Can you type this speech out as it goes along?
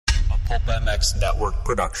Pulp MX Network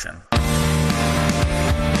production.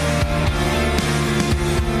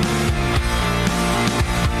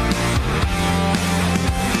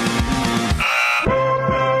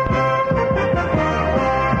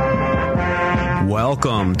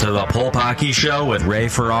 Welcome to the Pulp Hockey Show with Ray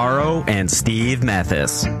Ferraro and Steve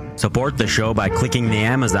Mathis. Support the show by clicking the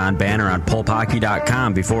Amazon banner on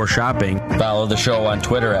pulphockey.com before shopping. Follow the show on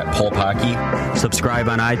Twitter at Pulp Hockey. Subscribe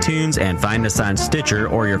on iTunes and find us on Stitcher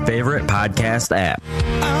or your favorite podcast app.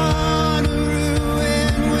 On a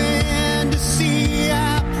ruined wind to see,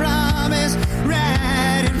 I promise,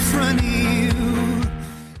 right in front of you.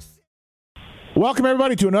 Welcome,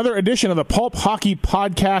 everybody, to another edition of the Pulp Hockey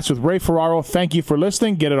Podcast with Ray Ferraro. Thank you for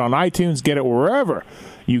listening. Get it on iTunes. Get it wherever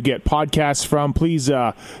you get podcasts from. Please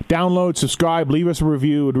download, subscribe, leave us a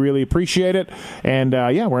review. We'd really appreciate it. And,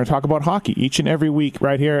 we're going to talk about hockey each and every week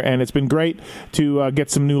right here. And it's been great to get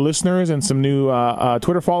some new listeners and some new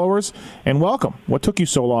Twitter followers. And welcome. What took you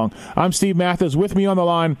so long? I'm Steve Mathis. With me on the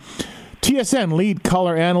line, TSN lead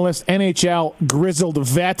color analyst, NHL grizzled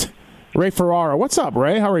vet, Ray Ferraro. What's up,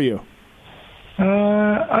 Ray? How are you?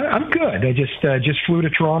 I'm good. I just flew to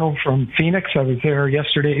Toronto from Phoenix. I was there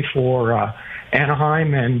yesterday for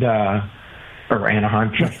Anaheim or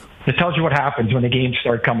Anaheim. It tells you what happens when the games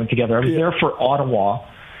start coming together. I was there for Ottawa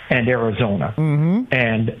and Arizona,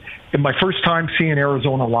 and my first time seeing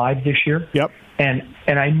Arizona live this year. Yep. And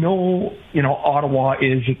I know Ottawa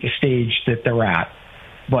is at the stage that they're at,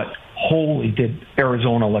 but holy, did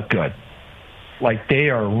Arizona look good? Like, they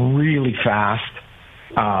are really fast.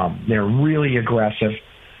 They're really aggressive,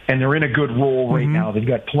 and they're in a good roll right now. They've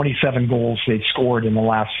got 27 goals they've scored in the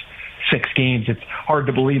last 6 games. It's hard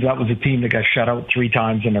to believe that was a team that got shut out 3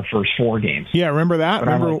 times in their first 4 games. Yeah, remember that?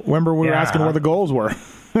 Remember we were asking where the goals were.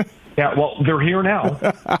 Yeah, well, they're here now.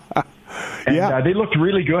 And they looked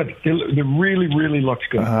really good. They really, really looked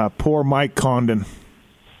good. Poor Mike Condon.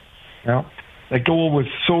 Yeah. That goal was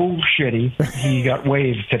so shitty, he got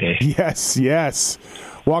waived today. Yes.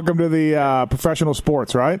 Welcome to the professional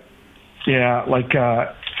sports, right? Yeah,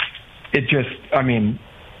 it just, I mean,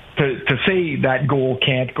 to say that goal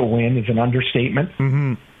can't go in is an understatement.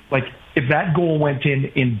 Mm-hmm. Like, if that goal went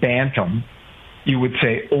in Bantam, you would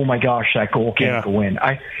say, oh my gosh, that goal can't go in.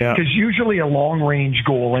 Because usually a long-range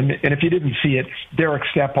goal, and if you didn't see it, Derek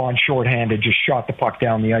Stepan shorthanded just shot the puck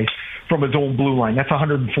down the ice from his own blue line. That's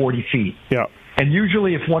 140 feet. Yeah. And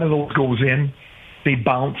usually if one of those goes in, they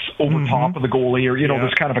bounce over top of the goalie, or,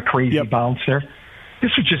 there's kind of a crazy bounce there.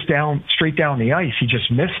 This was just straight down the ice. He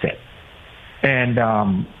just missed it. And,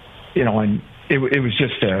 and it was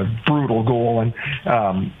just a brutal goal. And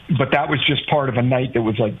but that was just part of a night that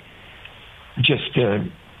was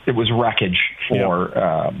it was wreckage for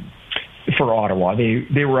Ottawa.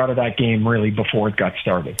 They were out of that game really before it got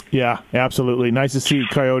started. Yeah, absolutely. Nice to see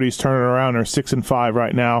Coyotes turn it around. They're 6-5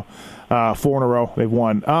 right now. 4 in a row they've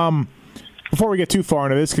won. Before we get too far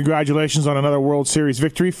into this, congratulations on another World Series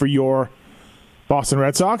victory for your Boston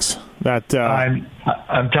Red Sox.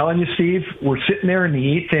 I'm telling you, Steve, we're sitting there in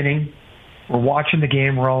the 8th inning. We're watching the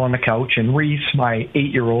game. We're all on the couch. And Reese, my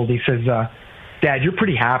 8-year-old, he says, Dad, you're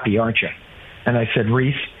pretty happy, aren't you? And I said,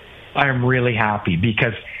 Reese, I am really happy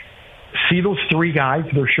because see those 3 guys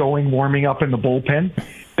they're showing warming up in the bullpen?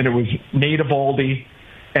 And it was Nate Eovaldi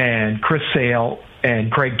and Chris Sale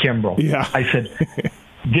and Craig Kimbrell. Yeah. I said,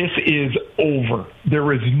 this is over.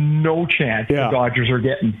 There is no chance the Dodgers are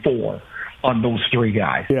getting 4 on those 3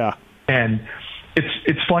 guys. Yeah. And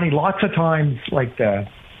it's funny. Lots of times, like the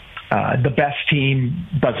best team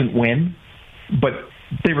doesn't win, but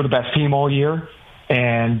they were the best team all year,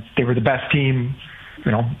 and they were the best team,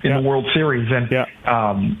 in the World Series. And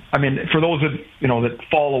I mean, for those that that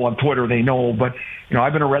follow on Twitter, they know. But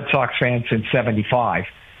I've been a Red Sox fan since '75,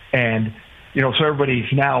 and so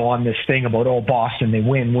everybody's now on this thing about, Boston, they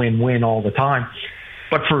win all the time.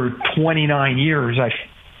 But for 29 years,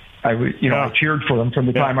 I cheered for them from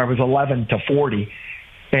the time I was 11 to 40.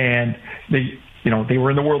 And they were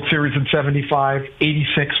in the World Series in 75.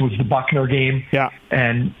 86 was the Buckner game. Yeah.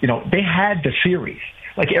 And, they had the series.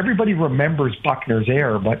 Like, everybody remembers Buckner's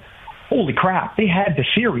error, but holy crap, they had the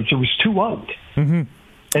series. There was 2 out. Mm-hmm.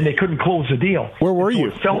 And they couldn't close the deal. Where were you?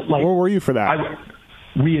 It felt like where were you for that?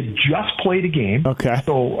 We had just played a game,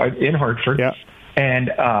 so in Hartford,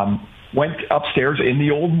 and went upstairs in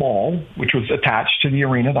the old mall, which was attached to the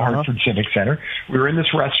arena, the Hartford Civic Center. We were in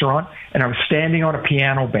this restaurant, and I was standing on a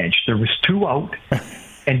piano bench. There was 2 out,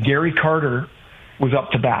 and Gary Carter was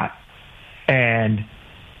up to bat. And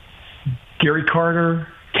Gary Carter,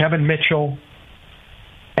 Kevin Mitchell,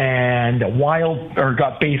 and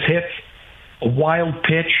got base hits, a wild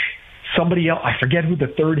pitch. Somebody else, I forget who the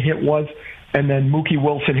third hit was, and then Mookie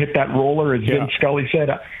Wilson hit that roller, as Vin Scully said,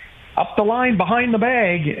 up the line behind the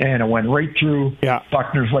bag, and it went right through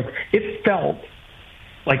Buckner's leg. It felt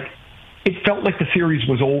like the series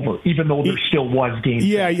was over, even though there still was game.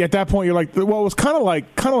 Yeah, at that point you're like, well, it was kind of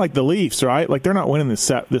like the Leafs, right? Like they're not winning the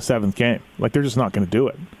seventh game. Like they're just not going to do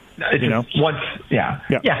it. But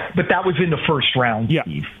that was in the first round,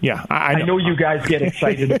 Steve. Yeah, I know you guys get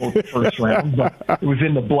excited about the first round, but it was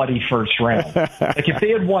in the bloody first round. Like if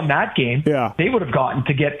they had won that game, they would have gotten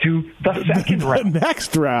to get to the second round, the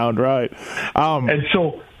next round, right? And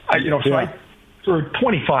so, for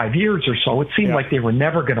 25 years or so, it seemed like they were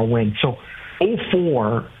never going to win. So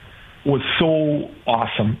 2004 was so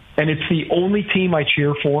awesome, and it's the only team I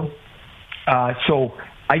cheer for. So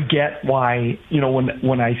I get why,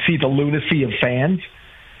 when I see the lunacy of fans,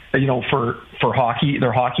 for hockey,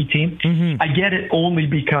 their hockey team, I get it only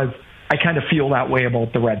because I kind of feel that way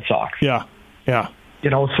about the Red Sox. Yeah.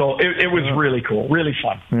 So it was really cool, really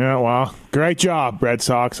fun. Yeah, well, great job, Red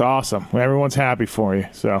Sox. Awesome. Everyone's happy for you.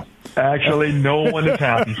 So actually, no one is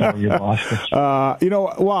happy for you, Boston.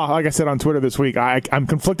 Like I said on Twitter this week, I'm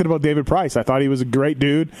conflicted about David Price. I thought he was a great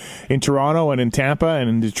dude in Toronto and in Tampa and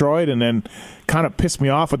in Detroit, and then kind of pissed me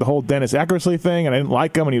off with the whole Dennis Eckersley thing, and I didn't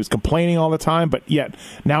like him, and he was complaining all the time, but yet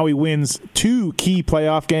now he wins 2 key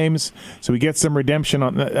playoff games, so he gets some redemption.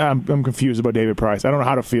 I'm confused about David Price. I don't know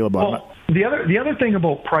how to feel about him. The other thing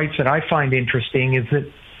about Price that I find interesting is that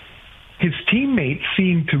his teammates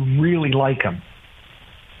seem to really like him.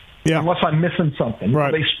 Yeah. Unless I'm missing something.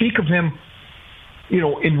 Right. They speak of him,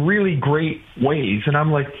 in really great ways. And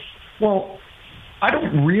I'm like, well, I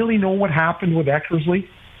don't really know what happened with Eckersley.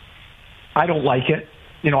 I don't like it.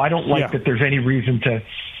 I don't like that there's any reason to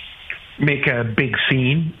make a big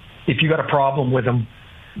scene. If you got a problem with him,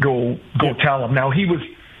 go tell him. Now, he was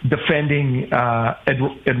defending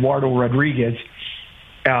Eduardo Rodriguez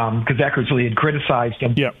because Eckersley had criticized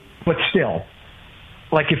him. Yeah. But still,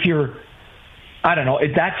 like if you're, I don't know,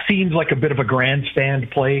 that seems like a bit of a grandstand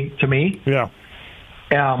play to me. Yeah.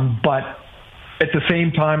 But at the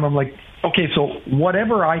same time, I'm like, okay, so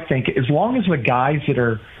whatever I think, as long as the guys that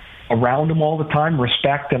are around him all the time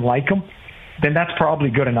respect and like him, then that's probably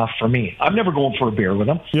good enough for me. I'm never going for a beer with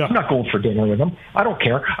him. Yeah. I'm not going for dinner with him. I don't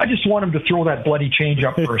care. I just want him to throw that bloody change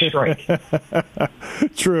up for a strike.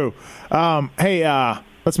 True. Hey,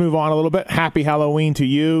 let's move on a little bit. Happy Halloween to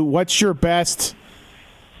you. What's your best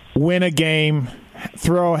win a game,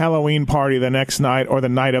 throw a Halloween party the next night or the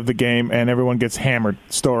night of the game, and everyone gets hammered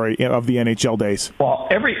story of the NHL days? Well,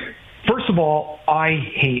 first of all, I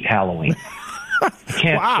hate Halloween.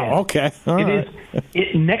 Wow, okay. All right.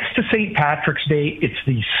 Next to St. Patrick's Day, it's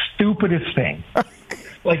the stupidest thing.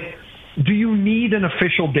 Like, do you need an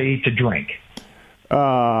official day to drink?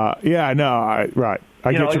 Yeah, no, right.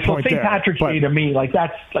 I get your point St. there. Patrick's Day to me, like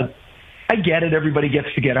that's like, I get it. Everybody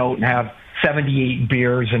gets to get out and have 78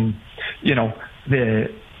 beers, and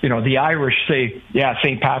the Irish say,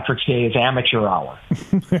 St. Patrick's Day is amateur hour,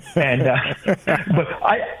 and but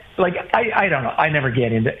I don't know. I never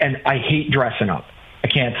get into, and I hate dressing up. I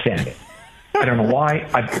can't stand it. I don't know why.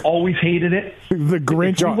 I've always hated it. The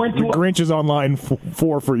Grinch is on line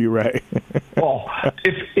 4 for you, Ray. Well,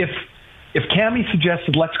 if Cammie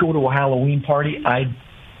suggested let's go to a Halloween party, I'd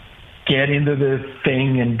get into the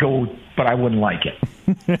thing and go, but I wouldn't like it.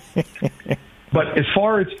 But as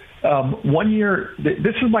far as one year,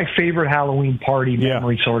 this is my favorite Halloween party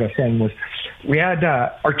memory sort of thing, was we had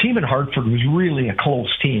our team in Hartford was really a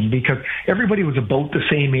close team because everybody was about the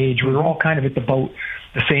same age. We were all kind of at the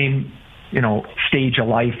same stage of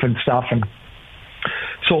life and stuff. And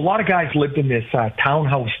so a lot of guys lived in this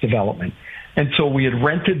townhouse development. And so we had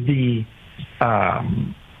rented this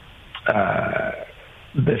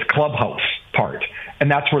clubhouse part, and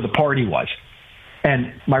that's where the party was.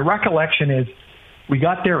 And my recollection is we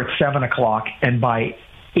got there at 7:00, and by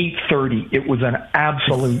 8:30, it was an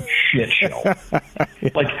absolute shit show.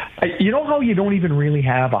 Like, you know how you don't even really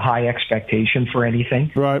have a high expectation for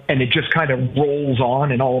anything? Right. And it just kind of rolls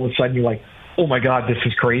on, and all of a sudden you're like, oh my God, this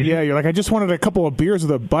is crazy. Yeah, you're like, I just wanted a couple of beers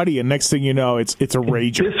with a buddy, and next thing you know, it's a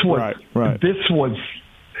rager. This was,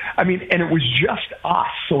 I mean, and it was just us.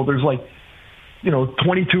 So there's like,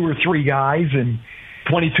 22 or 3 guys and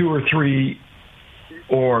 22 or 3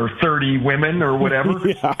 or 30 women or whatever.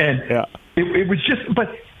 It was just, but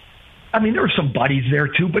I mean, there were some buddies there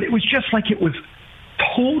too, but it was just like, it was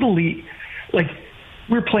totally like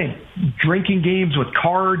we were playing drinking games with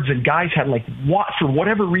cards, and guys had like, for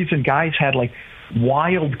whatever reason, guys had like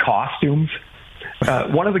wild costumes.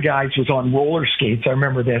 one of the guys was on roller skates. I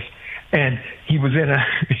remember this. And he was in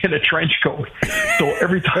a trench coat. So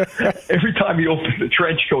every time he opened the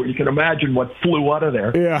trench coat, you can imagine what flew out of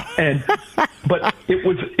there. Yeah. But it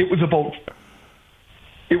was about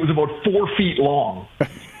 4 feet long.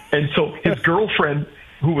 And so his girlfriend,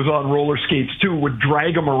 who was on roller skates too, would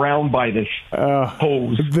drag him around by this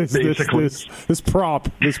hose, basically. This prop.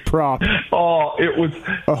 Oh, it was.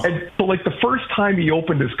 Oh. And so, like, the first time he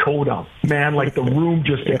opened his coat up, man, like, the room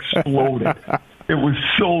just exploded. It was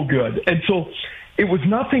so good. And so it was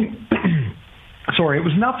nothing, it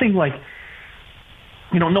was nothing like,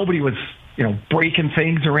 nobody was, breaking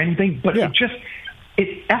things or anything, but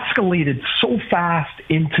it escalated so fast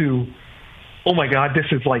into, oh my God, this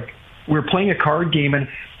is like, we were playing a card game, and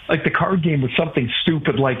like the card game was something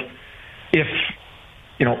stupid, like if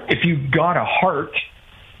you got a heart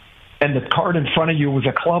and the card in front of you was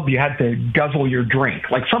a club, you had to guzzle your drink.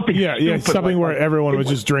 Like something stupid. Yeah, something where everyone was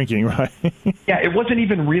just drinking, right? Yeah, it wasn't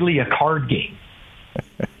even really a card game,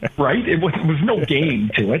 right? It was no game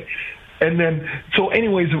to it. And then, so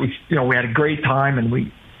anyways, it was, we had a great time, and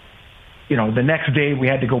we, the next day we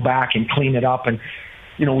had to go back and clean it up. And,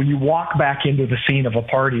 when you walk back into the scene of a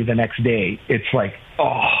party the next day, it's like,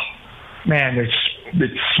 oh, man, it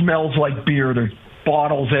smells like beer. There's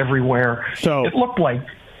bottles everywhere. So it looked like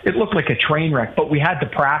a train wreck, but we had to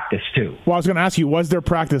practice too. Well, I was going to ask you, was there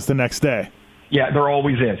practice the next day? Yeah, there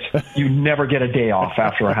always is. You never get a day off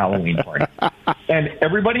after a Halloween party. And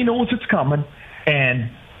everybody knows it's coming,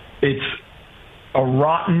 and it's a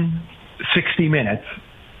rotten 60 minutes,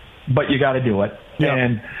 but you got to do it. Yep.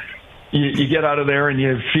 And you get out of there and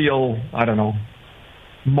you feel, I don't know,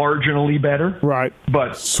 marginally better. Right.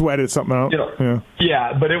 But sweated something out.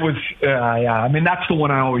 Yeah, but it was, I mean, that's the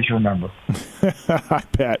one I always remember. I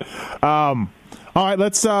bet. All right,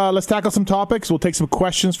 let's tackle some topics. We'll take some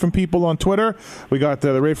questions from people on Twitter. We got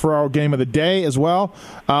the Ray Ferraro game of the day as well.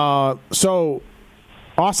 So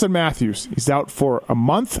Austin Matthews, he's out for a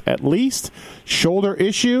month at least, shoulder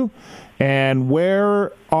issue. And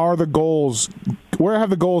where have the goals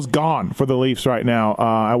gone for the Leafs right now?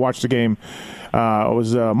 I watched the game. It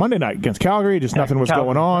was Monday night against Calgary. Just nothing was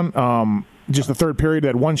going on. Just the third period, they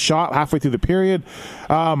had one shot halfway through the period.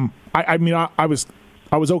 I was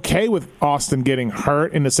okay with Austin getting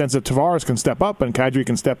hurt in the sense that Tavares can step up and Kadri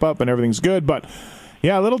can step up and everything's good. But,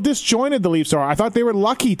 yeah, a little disjointed the Leafs are. I thought they were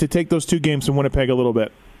lucky to take those two games from Winnipeg a little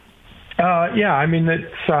bit. Yeah, I mean,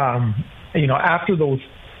 it's, after those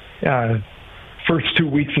first 2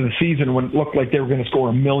 weeks of the season when it looked like they were going to score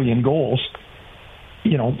 1 million goals,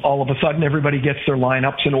 all of a sudden everybody gets their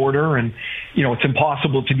lineups in order, and, it's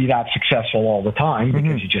impossible to be that successful all the time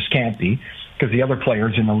because you just can't be, because the other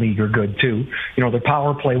players in the league are good too. Their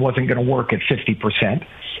power play wasn't going to work at 50%.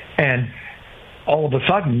 And all of a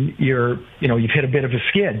sudden you've hit a bit of a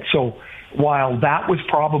skid. So while that was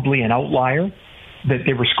probably an outlier that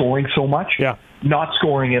they were scoring so much, not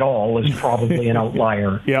scoring at all is probably an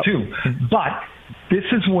outlier too. But this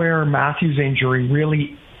is where Matthews' injury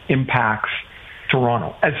really impacts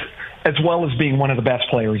Toronto, as well as being one of the best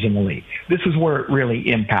players in the league. This is where it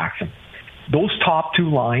really impacts him. Those top two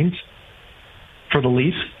lines for the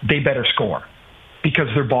Leafs, they better score, because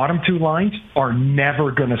their bottom two lines are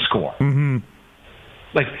never going to score. Mm-hmm.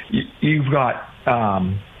 Like, you've got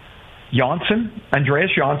Andreas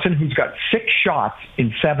Johnsson, who's got 6 shots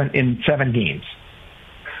in seven games.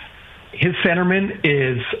 His centerman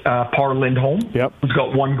is Par Lindholm, who's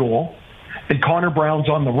got 1 goal. And Connor Brown's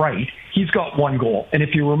on the right. He's got 1 goal. And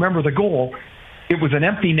if you remember the goal, it was an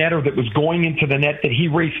empty netter that was going into the net that he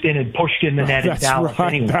raced in and pushed in the net in Dallas.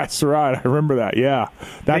 Right. Anyway. That's right. I remember that. Yeah.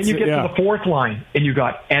 Then you get to the fourth line, and you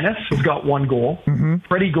got Ennis, who's got 1 goal. Mm-hmm.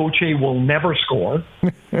 Freddie Gauthier will never score.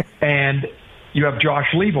 And you have Josh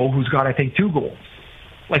Levo, who's got, I think, 2 goals.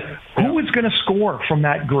 Like, who is going to score from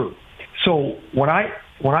that group? So when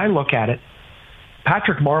I look at it,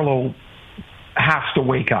 Patrick Marleau has to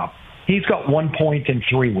wake up. He's got 1 point in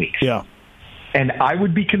 3 weeks. Yeah. And I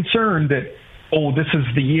would be concerned that, this is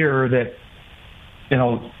the year that,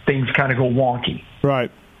 things kind of go wonky. Right.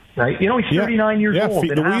 Right? He's 39 years old.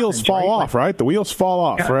 The wheels fall off, right? The wheels fall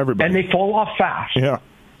off for everybody. And they fall off fast. Yeah.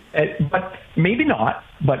 But maybe not,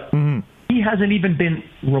 but he hasn't even been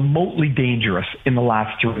remotely dangerous in the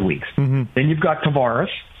last 3 weeks. Mm-hmm. Then you've got Tavares.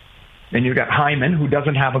 Then you've got Hyman, who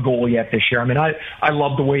doesn't have a goal yet this year. I mean, I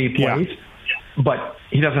love the way he plays, but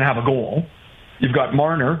he doesn't have a goal. You've got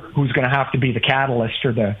Marner, who's going to have to be the catalyst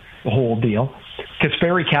for the whole deal.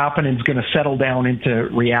 Kasperi Kapanen's going to settle down into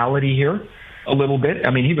reality here a little bit.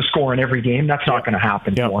 I mean, he was scoring every game. That's not going to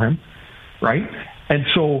happen for him, right? And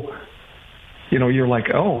so, you're like,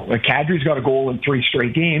 Kadri's got a goal in 3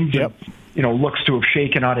 straight games. Yep. looks to have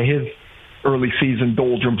shaken out of his early season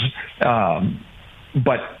doldrums.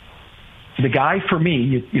 But the guy for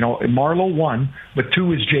me, Marleau 1, but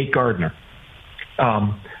 2 is Jake Gardiner.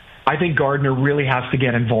 I think Gardiner really has to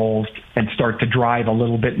get involved and start to drive a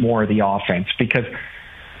little bit more of the offense, because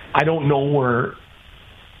I don't know where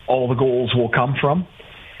all the goals will come from.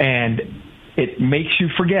 And it makes you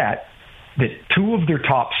forget that 2 of their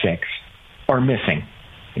top 6 are missing.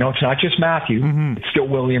 It's not just Matthew, it's still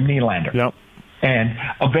William Nylander. Yep. And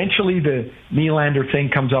eventually the Nylander thing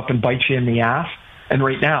comes up and bites you in the ass. And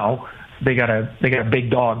right now they got a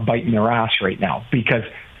big dog biting their ass right now, because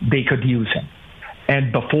they could use him.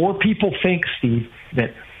 And before people think, Steve,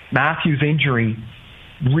 that Matthew's injury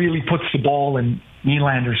really puts the ball in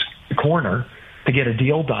Nylander's corner to get a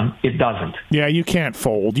deal done, it doesn't. Yeah, you can't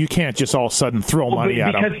fold. You can't just all of a sudden throw money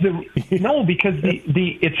at him. Because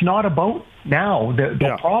it's not about now.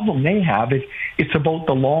 The problem they have is it's about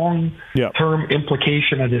the long-term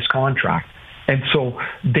implication of this contract. And so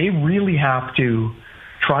they really have to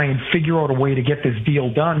try and figure out a way to get this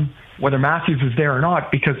deal done, whether Matthews is there or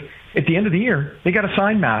not, because at the end of the year, they got to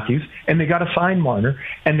sign Matthews and they got to sign Marner,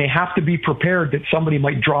 and they have to be prepared that somebody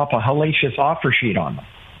might drop a hellacious offer sheet on them.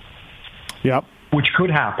 Yep. Which could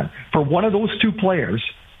happen. For one of those 2 players,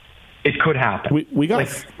 it could happen. We got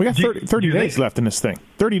 30 days left in this thing.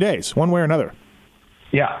 30 days, one way or another.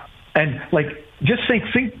 Yeah. And, just think,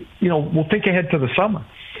 we'll think ahead to the summer.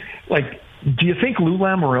 Do you think Lou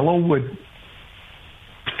Lamoriello would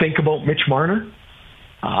think about Mitch Marner?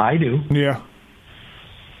 I do. Yeah.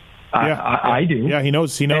 I do. Yeah, he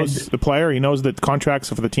knows the player. He knows the contracts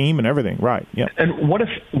for the team and everything. Right. Yeah. And what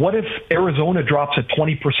if Arizona drops a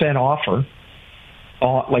 20% offer,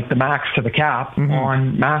 like the max to the cap,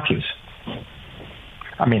 on Matthews?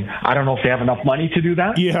 I mean, I don't know if they have enough money to do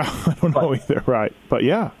that. Yeah, I don't know either. Right. But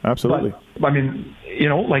yeah, absolutely. But, I mean,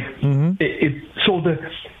 it's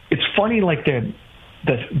funny,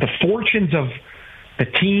 the fortunes of the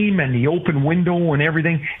team and the open window and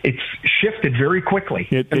everything, it's shifted very quickly.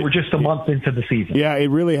 And we're just a month into the season. Yeah, it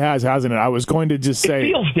really has, hasn't it? I was going to just say... It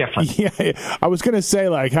feels different. Yeah, I was going to say,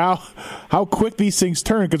 how quick these things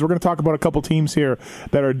turn, because we're going to talk about a couple teams here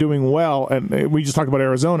that are doing well, and we just talked about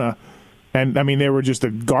Arizona, and, I mean, they were just a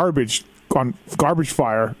garbage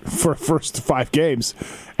fire for first 5 games,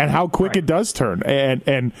 and how quick it does turn.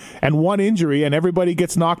 And one injury, and everybody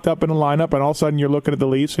gets knocked up in a lineup, and all of a sudden you're looking at the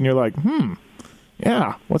Leafs, and you're like,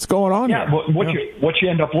 yeah, what's going on here? What you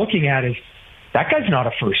end up looking at is that guy's not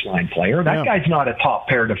a first-line player. That guy's not a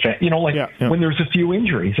top-pair defense. When there's a few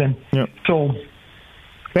injuries. And so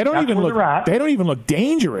they don't even look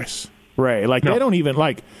dangerous, Ray. They don't even,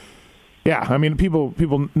 yeah, I mean, people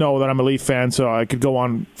know that I'm a Leaf fan, so I could go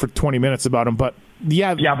on for 20 minutes about them. But,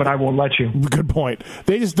 yeah, but I won't let you. Good point.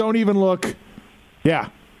 They just don't even look,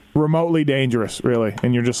 remotely dangerous, really.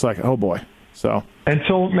 And you're just like, oh, boy. So they've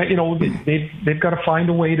got to find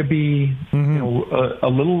a way to be a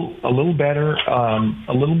little better,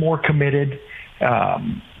 a little more committed.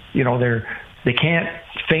 They can't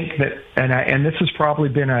think that, and this has probably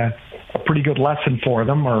been a pretty good lesson for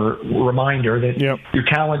them, or reminder that your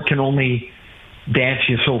talent can only dance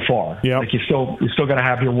you so far. You still got to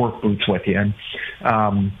have your work boots with you, and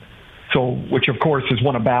which of course is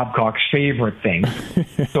one of Babcock's favorite things.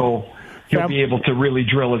 So. He'll be able to really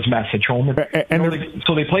drill his message home.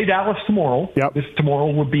 So they play Dallas tomorrow. This tomorrow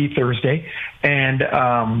would be Thursday. And,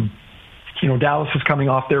 Dallas is coming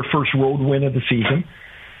off their first road win of the season.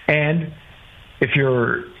 And if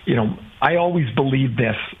you're, I always believed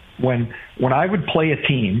this when I would play a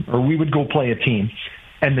team, or we would go play a team,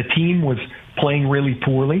 and the team was playing really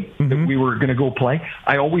poorly, that we were going to go play,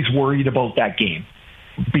 I always worried about that game,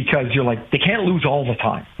 because you're like, they can't lose all the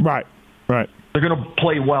time. Right. They're going to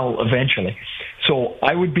play well eventually. So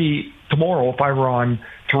I would be, tomorrow, if I were on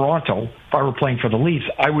Toronto, if I were playing for the Leafs,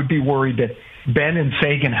 I would be worried that Ben and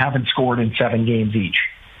Sagan haven't scored in 7 games each.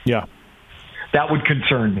 Yeah. That would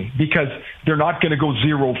concern me, because they're not going to go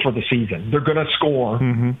 0 for the season. They're going to score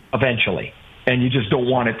eventually, and you just don't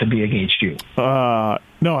want it to be against you. No,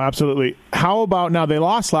 absolutely. How about, now they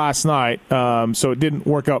lost last night, so it didn't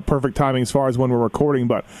work out perfect timing as far as when we're recording,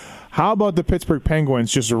 but how about the Pittsburgh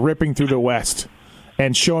Penguins just ripping through the West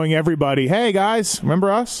and showing everybody, hey, guys,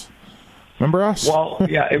 remember us? Well,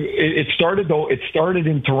 yeah, it started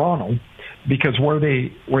in Toronto, because where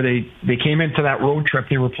they came into that road trip,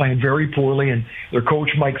 they were playing very poorly, and their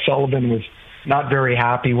coach, Mike Sullivan, was not very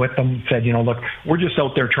happy with them, said, look, we're just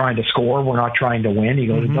out there trying to score. We're not trying to win. He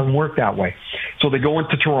goes, it doesn't work that way. So they go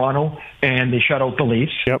into Toronto, and they shut out the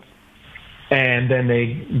Leafs. Yep. And then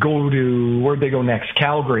they go to, where'd they go next?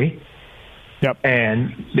 Calgary. Yep.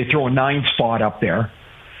 And they throw a 9 spot up there.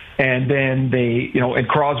 and then they, and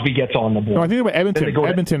Crosby gets on the board. No, I think about Edmonton. Then they go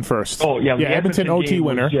Edmonton first. Oh, yeah. The Edmonton OT game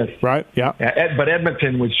winner. was just, right, yeah. But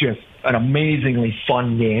Edmonton was just an amazingly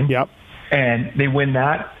fun game. Yep. And they win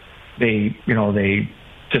that. They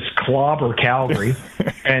just clobber Calgary,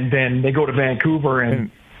 and then they go to Vancouver and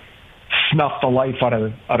snuff the life out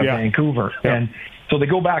of Vancouver. Yeah. And so they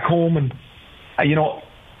go back home, and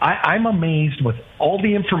I'm amazed with all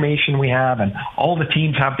the information we have, and all the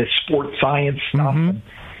teams have this sports science stuff.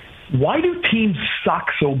 Mm-hmm. Why do teams suck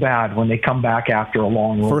so bad when they come back after a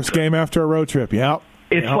long road First trip? game after a road trip, yep.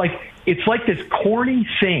 It's like this corny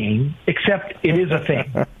saying, except it is a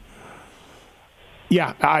thing.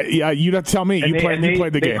 Yeah, you'd have to tell me. You played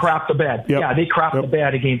the game. They crapped the bed. Yep. Yeah, they crapped the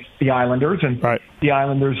bed against the Islanders, and the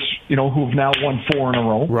Islanders, who've now won 4 in a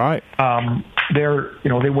row. Right.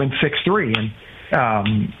 They win 6-3,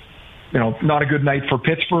 and not a good night for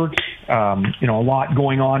Pittsburgh. A lot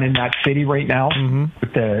going on in that city right now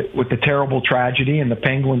with the terrible tragedy, and the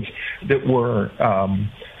Penguins that were,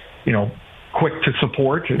 quick to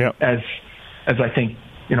support as I think.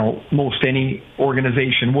 Most any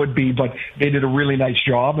organization would be, but they did a really nice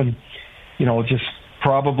job, and just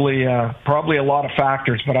probably a lot of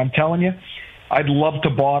factors. But I'm telling you, I'd love to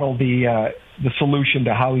bottle the solution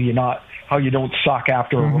to how you don't suck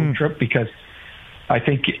after a road trip, because I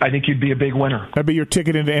think you'd be a big winner. That'd be your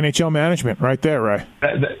ticket into NHL management, right there, Ray.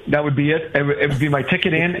 That would be it. It would be my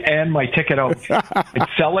ticket in and my ticket out. I'd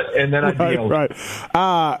sell it, and then I'd be out. Right.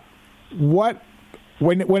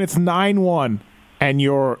 When it's 9-1. And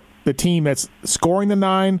you're the team that's scoring the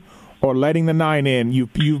 9 or letting the 9 in.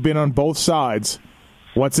 You've been on both sides.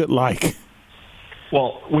 What's it like?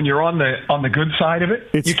 Well, when you're on the good side of it,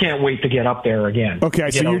 you can't wait to get up there again.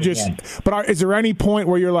 Okay, so you're just. Again. But is there any point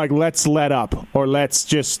where you're like, let's let up, or let's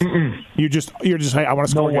just? You're just. Hey, I want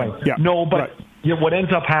to score. No way. Yeah. No, but what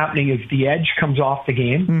ends up happening is the edge comes off the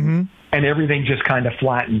game, and everything just kind of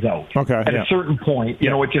flattens out. Okay. At a certain point,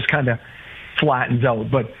 it just kind of flattens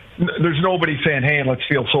out, but. There's nobody saying, hey, let's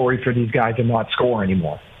feel sorry for these guys and not score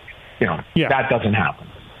anymore. That doesn't happen.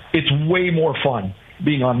 It's way more fun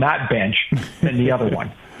being on that bench than the other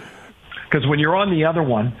one. Because when you're on the other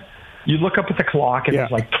one, you look up at the clock and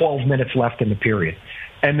there's like 12 minutes left in the period.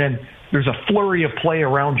 And then there's a flurry of play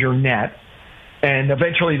around your net, and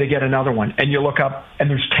eventually they get another one. And you look up and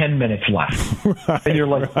there's 10 minutes left. And you're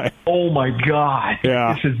like, oh my God,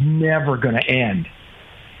 this is never going to end.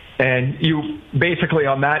 And you basically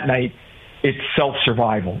on that night, it's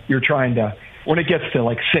self-survival. You're trying to, when it gets to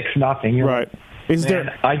like 6-0, you're right.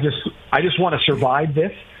 I just want to survive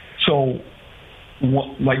this. So,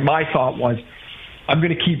 my thought was, I'm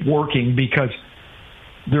going to keep working, because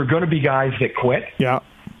there are going to be guys that quit. Yeah.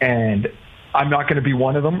 And I'm not going to be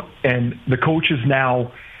one of them. And the coaches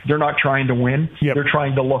now, they're not trying to win. Yep. They're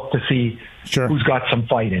trying to look to see who's got some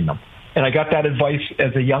fight in them. And I got that advice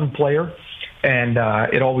as a young player. And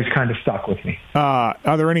it always kind of stuck with me. Are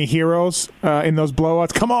there any heroes in those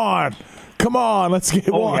blowouts? Come on, let's get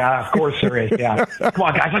one. Oh, yeah, of course there is, yeah. Come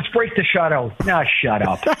on, guys, let's break the shutout. Nah, shut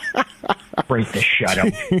up. Break the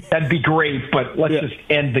shutout. That'd be great, but let's just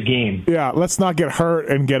end the game. Yeah, let's not get hurt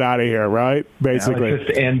and get out of here, right? Basically. Let's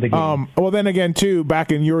just end the game. Well, then again, too,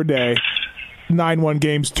 back in your day, 9-1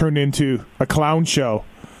 games turned into a clown show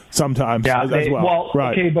sometimes as well. Well,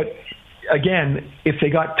 right. Okay, but... Again, if they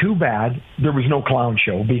got too bad, there was no clown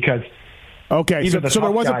show, because so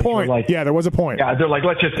there was a point. There was a point. Yeah, they're like,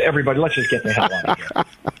 let's just get the hell out of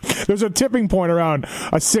here. There's a tipping point around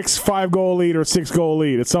a 6-5 goal lead or 6-goal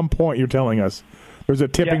lead. At some point, you're telling us there's a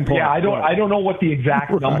tipping point. Yeah, I don't know what the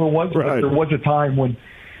exact number was, but there was a time when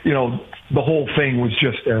the whole thing was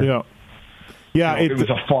just it was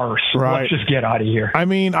a farce. Right. Let's just get out of here. I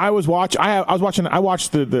mean, I watched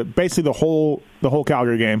the basically the whole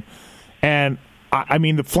Calgary game. And, I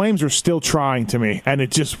mean, the Flames were still trying to me, and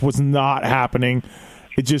it just was not happening.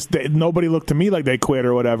 It just nobody looked to me like they quit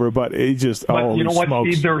or whatever, but it just, but you know what,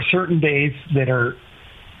 smokes. Steve? There are certain days that are,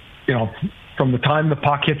 from the time the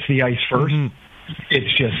puck hits the ice first,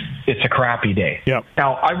 it's a crappy day. Yep.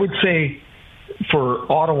 Now, I would say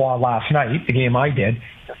for Ottawa last night, the game I did,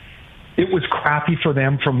 it was crappy for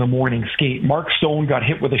them from the morning skate. Mark Stone got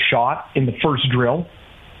hit with a shot in the first drill,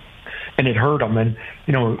 and it hurt him, and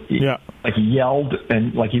like he yelled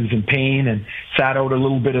and like he was in pain and sat out a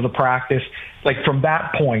little bit of the practice. Like from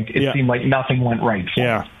that point, it seemed like nothing went right for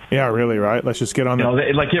him. Yeah, really, right? Let's just get on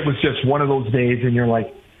there. Like it was just one of those days, and you're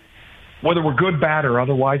like, whether we're good, bad, or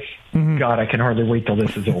otherwise, God, I can hardly wait till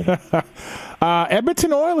this is over.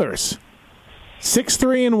 Edmonton Oilers,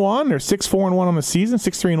 6-3-1 or 6-4-1 on the season,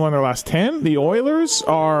 6-3-1 their last 10. The Oilers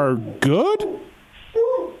are good.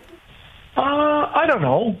 I don't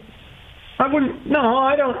know. I wouldn't. No,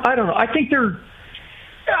 I don't know. I think they're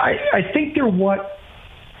what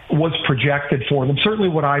was projected for them. Certainly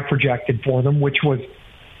what I projected for them, which was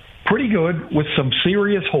pretty good with some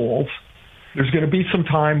serious holes. There's going to be some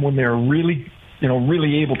time when they're really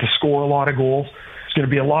able to score a lot of goals. There's going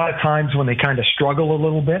to be a lot of times when they kind of struggle a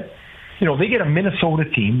little bit. They get a Minnesota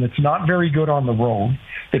team that's not very good on the road,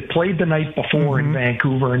 that played the night before in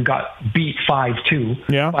Vancouver and got beat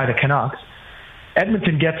 5-2 by the Canucks.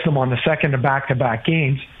 Edmonton gets them on the second of back-to-back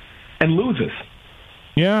games and loses.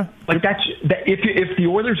 Yeah. Like if the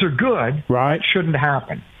Oilers are good, right, it shouldn't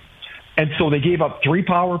happen. And so they gave up 3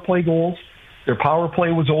 power play goals. Their power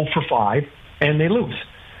play was 0 for 5, and they lose.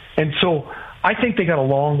 And so I think they got a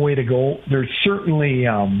long way to go. There's certainly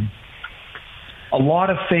a lot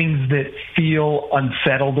of things that feel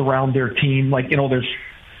unsettled around their team. Like, they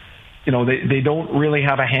don't really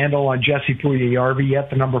have a handle on Jesse Puljujarvi yet,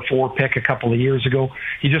 the number 4 pick a couple of years ago.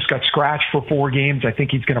 He just got scratched for 4 games. I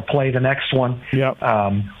think he's going to play the next one. Yep.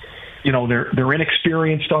 They're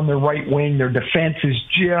inexperienced on their right wing. Their defense is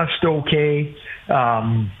just okay.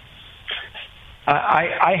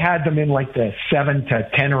 I had them in like the 7 to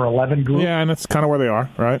 10 or 11 group. Yeah, and that's kind of where they are,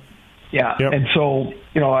 right? Yeah, yep. And so,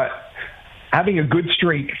 having a good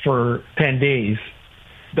streak for 10 days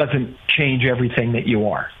doesn't change everything that you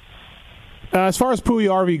are. As far as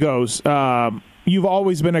Puljujarvi goes, you've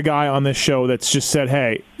always been a guy on this show that's just said,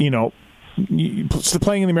 hey,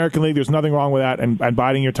 playing in the American League, there's nothing wrong with that, and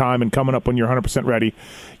biding your time and coming up when you're 100% ready.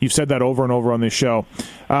 You've said that over and over on this show.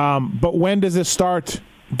 But when does this start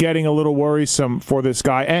getting a little worrisome for this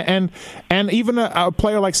guy? And even a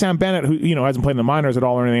player like Sam Bennett, who hasn't played in the minors at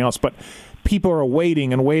all or anything else, but people are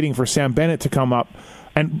waiting for Sam Bennett to come up.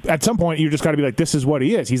 And at some point, you just got to be like, this is what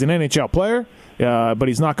he is. He's an NHL player, but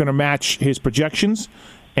he's not going to match his projections.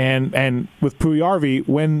 And with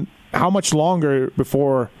Puljujarvi, how much longer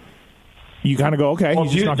before you kind of go, okay,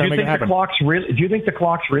 he's just not going to make it happen? Do you think the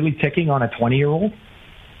clock's really ticking on a 20-year-old?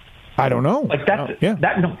 I don't know. Like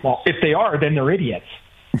well, if they are, then they're idiots.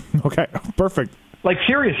 Okay, perfect. Like,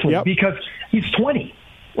 seriously, because he's 20.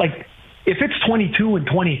 Like, if it's 22 and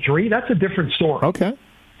 23, that's a different story. Okay.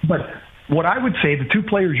 But what I would say, the 2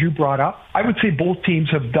 players you brought up, I would say both teams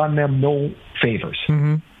have done them no favors.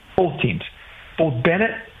 Mm-hmm. Both teams. Both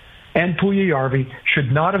Bennett and Puljujarvi should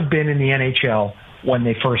not have been in the NHL when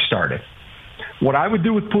they first started. What I would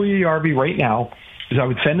do with Puljujarvi right now is I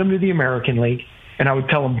would send him to the American League, and I would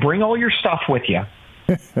tell him, bring all your stuff with you.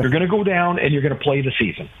 You're going to go down, and you're going to play the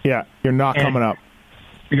season. Yeah, you're not coming up.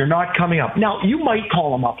 You're not coming up. Now, you might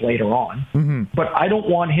call him up later on, but I don't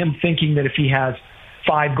want him thinking that if he has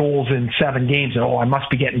 5 goals in 7 games, that, I must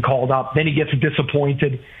be getting called up. Then he gets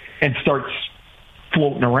disappointed and starts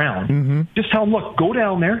floating around. Just tell him, look, go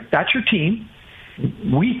down there. That's your team.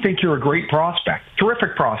 We think you're a great prospect,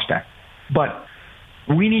 terrific prospect, but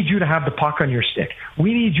we need you to have the puck on your stick.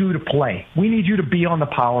 We need you to play. We need you to be on the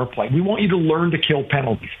power play. We want you to learn to kill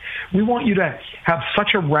penalties. We want you to have such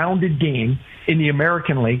a rounded game in the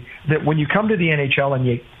American League that when you come to the NHL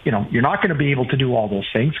and you're not going to be able to do all those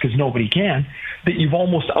things because nobody can, that you've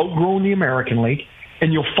almost outgrown the American League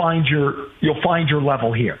and you'll find your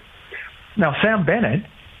level here. Now, Sam Bennett,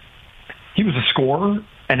 he was a scorer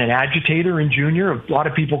and an agitator in junior. A lot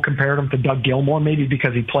of people compared him to Doug Gilmour, maybe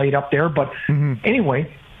because he played up there. But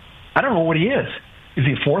anyway, I don't know what he is. Is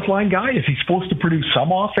he a 4th-line guy? Is he supposed to produce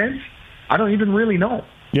some offense? I don't even really know.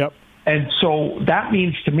 Yep. And so that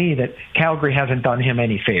means to me that Calgary hasn't done him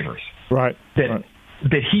any favors. Right.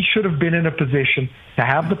 That he should have been in a position to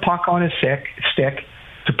have the puck on his stick,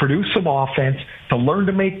 to produce some offense, to learn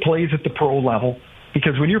to make plays at the pro level.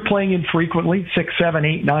 Because when you're playing infrequently, 6, 7,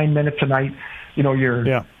 8, 9 minutes a night,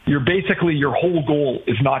 you're basically, your whole goal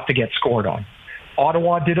is not to get scored on.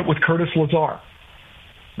 Ottawa did it with Curtis Lazar.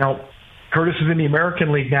 Now, Curtis is in the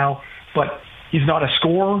American League now, but he's not a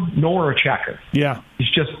scorer nor a checker. Yeah. He's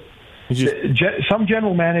just some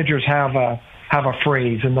general managers have a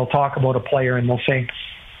phrase, and they'll talk about a player and they'll say,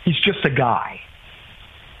 he's just a guy.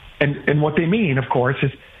 And what they mean, of course,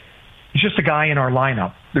 is he's just a guy in our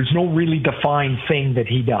lineup. There's no really defined thing that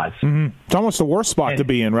he does. It's almost the worst spot to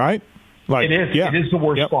be in, right? Like, it is. Yeah. It is the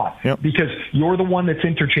worst spot because you're the one that's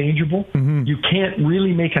interchangeable. You can't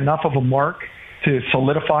really make enough of a mark to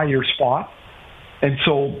solidify your spot. And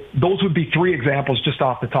so those would be 3 examples just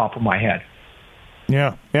off the top of my head.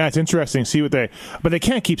 Yeah, it's interesting. See what but they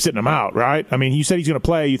can't keep sitting him out, right? I mean, you said he's going to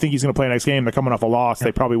play. You think he's going to play next game? They're coming off a loss.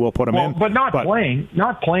 They probably will put him in. But not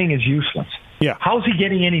playing is useless. Yeah. How's he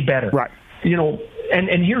getting any better? Right.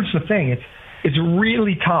 And here's the thing: it's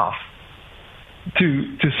really tough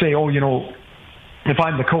to say, if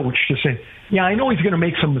I'm the coach, to say, yeah, I know he's going to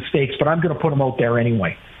make some mistakes, but I'm going to put him out there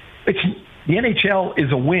anyway. The NHL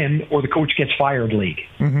is a win or the coach gets fired league.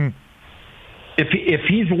 Mm-hmm. If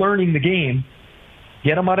he's learning the game,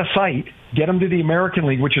 get him out of sight, get him to the American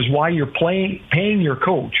League, which is why you're paying your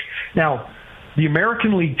coach. Now, the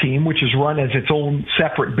American League team, which is run as its own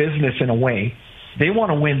separate business in a way, they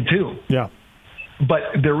want to win too. Yeah. But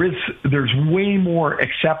there's way more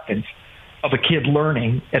acceptance of a kid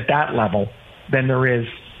learning at that level than there is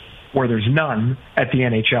where there's none at the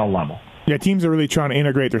NHL level. Yeah, teams are really trying to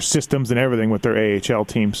integrate their systems and everything with their AHL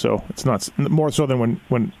team, so it's not more so than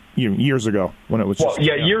when years ago when it was just...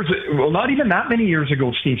 Well, not even that many years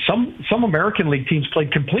ago, Steve. Some American League teams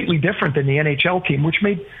played completely different than the NHL team, which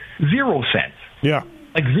made zero sense. Yeah.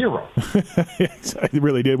 Like zero. It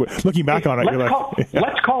really did. Looking back on it,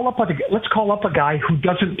 let's call up a guy who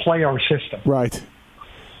doesn't play our system. Right.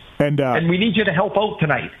 And we need you to help out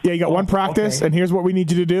tonight. Yeah, you got one practice, okay. And here's what we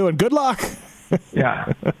need you to do, and good luck.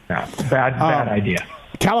 Yeah. Bad idea.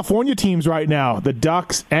 California teams right now, the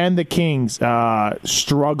Ducks and the Kings,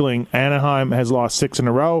 struggling. Anaheim has lost 6 in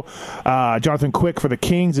a row. Jonathan Quick for the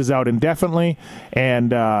Kings is out indefinitely,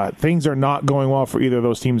 and things are not going well for either of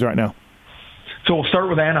those teams right now. So we'll start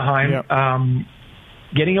with Anaheim.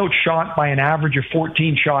 Yep. Getting outshot by an average of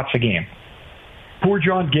 14 shots a game. Poor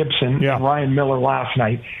John Gibson and Ryan Miller last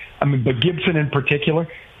night. But Gibson in particular,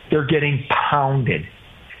 they're getting pounded.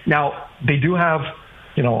 Now, they do have,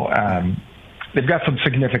 they've got some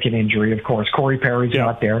significant injury, of course. Corey Perry's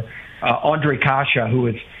not there. Andre Kasha, who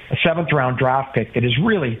is a 7th-round draft pick that has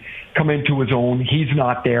really come into his own, he's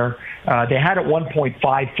not there. They had at one point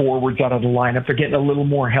 5 forwards out of the lineup. They're getting a little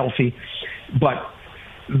more healthy. But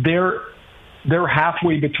they're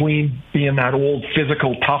halfway between being that old,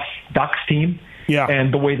 physical, tough Ducks team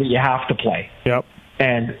and the way that you have to play. Yep.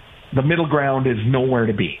 And the middle ground is nowhere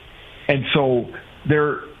to be. And so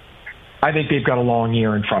I think they've got a long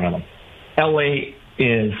year in front of them. LA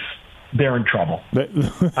they're in trouble.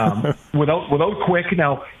 Without Quick,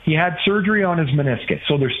 now he had surgery on his meniscus.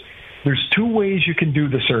 So there's 2 ways you can do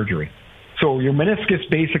the surgery. So your meniscus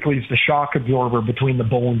basically is the shock absorber between the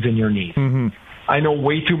bones in your knee. Mm-hmm. I know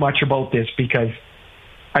way too much about this because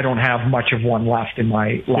I don't have much of one left in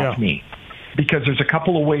my left knee. Because there's a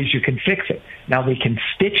couple of ways you can fix it. Now they can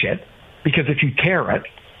stitch it, because if you tear it,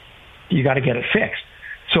 you got to get it fixed.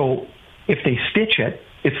 So if they stitch it,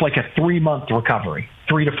 it's like a 3-month recovery,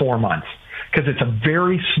 3 to 4 months, because it's a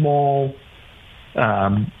very small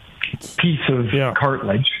piece of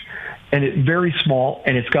cartilage, and it's very small,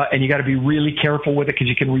 and you got to be really careful with it because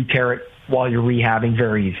you can re-tear it while you're rehabbing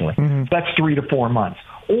very easily. Mm-hmm. So that's 3 to 4 months.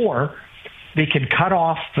 Or they can cut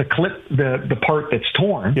off the part that's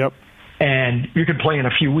torn, and you can play in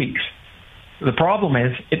a few weeks. The problem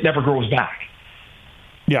is it never grows back.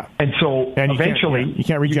 Yeah, and so eventually you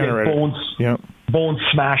can't regenerate bones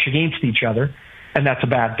smash against each other, and that's a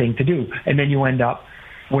bad thing to do. And then you end up,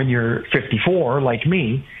 when you're 54, like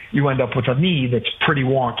me, you end up with a knee that's pretty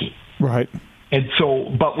wonky. Right. And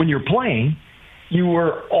so, but when you're playing, you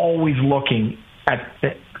are always looking at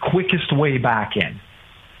the quickest way back in.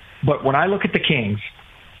 But when I look at the Kings,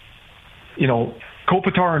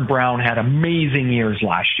 Kopitar and Brown had amazing years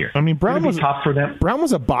last year. I mean, Brown was tough for them. Brown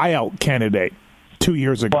was a buyout candidate 2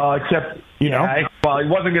 years ago. Well, except he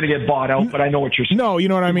wasn't going to get bought out, but I know what you're saying. No, you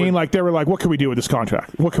know what I mean? Like, they were like, what can we do with this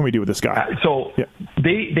contract? What can we do with this guy?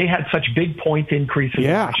 They had such big point increases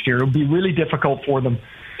last year. It would be really difficult for them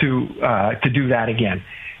to do that again.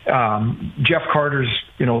 Jeff Carter's,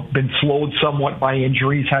 been slowed somewhat by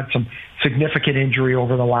injuries, had some significant injury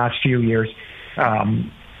over the last few years.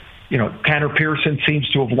 Tanner Pearson seems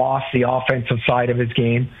to have lost the offensive side of his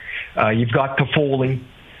game. You've got Toffoli.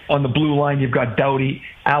 On the blue line, you've got Doughty,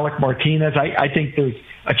 Alec Martinez. I think there's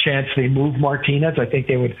a chance they move Martinez. I think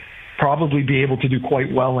they would probably be able to do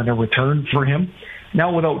quite well in a return for him.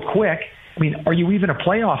 Now, without Quick, are you even a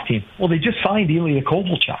playoff team? Well, they just signed Ilya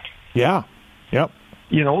Kovalchuk. Yeah. Yep.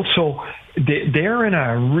 So they're in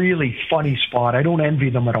a really funny spot. I don't envy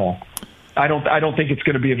them at all. I don't think it's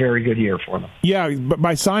going to be a very good year for them. Yeah, but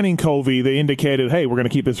by signing Covey, they indicated, hey, we're going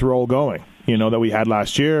to keep this roll going, that we had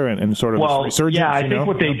last year and sort of this resurgence. Yeah, I think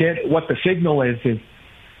what they did, what the signal is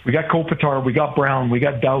we got Kopitar, we got Brown, we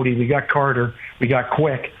got Doughty, we got Carter, we got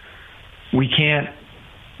Quick. We can't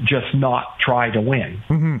just not try to win.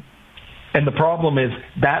 Mm-hmm. And the problem is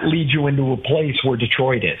that leads you into a place where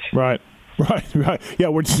Detroit is. Right. Yeah,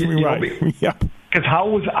 we're just right. Yeah. Because how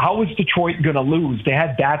was Detroit going to lose? They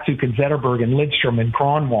had Datsuk and Zetterberg and Lidstrom and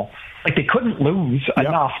Kronwall. They couldn't lose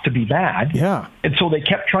enough to be bad. Yeah. And so they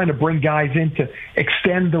kept trying to bring guys in to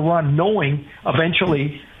extend the run, knowing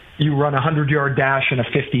eventually you run a 100-yard dash and a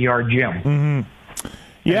 50-yard gym. Mm-hmm.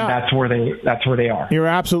 Yeah, and that's where they are. You're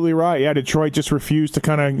absolutely right. Yeah, Detroit just refused to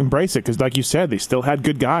kind of embrace it because, like you said, they still had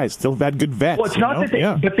good guys, still had good vets. Well, it's not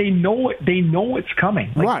that but they know it. They know it's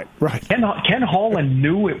coming. Right. Ken Holland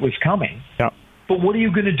knew it was coming. Yeah. But what are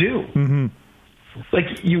you going to do? Mm-hmm.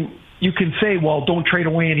 Like you can say, well, don't trade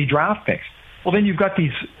away any draft picks. Well, then you've got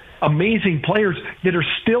these amazing players that are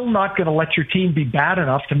still not going to let your team be bad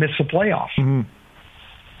enough to miss the playoffs. Mm-hmm.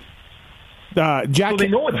 So they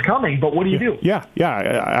know it's coming, but what do you do? Yeah,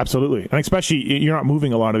 absolutely. And especially, you're not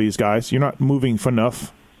moving a lot of these guys. You're not moving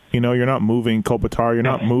Phaneuf. You're not moving Kopitar. You're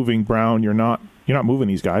not moving Brown. You're not moving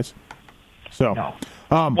these guys. So, no.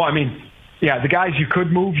 Well, I mean, yeah, the guys you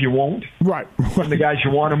could move, you won't. Right. And the guys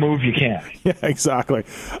you want to move, you can't. Yeah, exactly.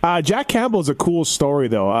 Jack Campbell is a cool story,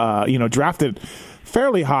 though. Drafted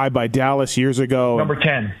fairly high by Dallas years ago. Number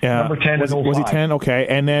 10. Number 10 was he 10? Okay.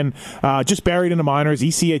 And then just buried in the minors,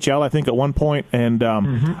 ECHL, I think, at one point. And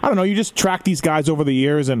I don't know, you just track these guys over the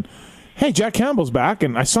years. And, hey, Jack Campbell's back.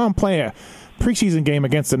 And I saw him play a preseason game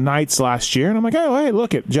against the Knights last year. And I'm like, oh, hey,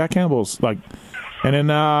 look at Jack Campbell's. And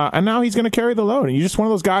then and now he's going to carry the load. And you're just one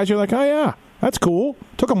of those guys, you're like, oh, yeah, that's cool.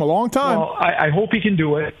 Took him a long time. Well, I hope he can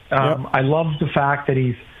do it. I love the fact that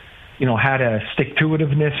he's had a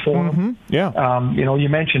stick-to-itiveness for him. Yeah. You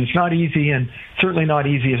mentioned it's not easy, and certainly not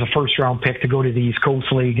easy as a first-round pick to go to the East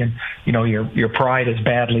Coast League, and your pride is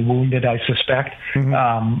badly wounded, I suspect.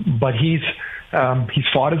 But he's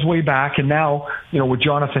fought his way back, and now with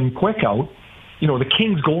Jonathan Quick out, the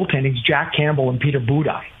Kings goaltending is Jack Campbell and Peter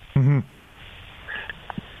Budaj.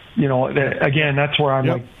 Again, that's where I'm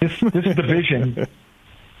like, this division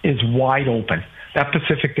is wide open. That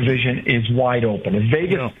Pacific Division is wide open. If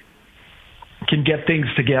Vegas can get things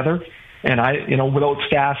together, and without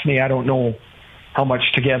Stastny, I don't know how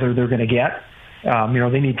much together they're going to get.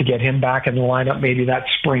 They need to get him back in the lineup. Maybe that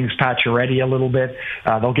springs Pacioretty a little bit.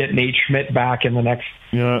 They'll get Nate Schmidt back in the next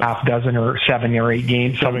half dozen or 7 or 8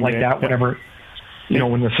 games, something like that, whenever,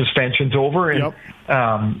 when the suspension's over. And,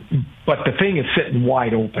 but the thing is sitting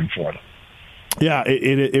wide open for them. Yeah,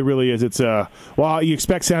 it really is. It's you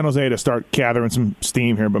expect San Jose to start gathering some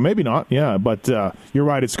steam here, but maybe not. Yeah, but you're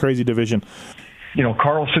right. It's a crazy division.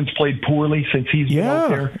 Carlson's played poorly since he's been out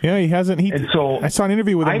there. Yeah, he hasn't. And so I saw an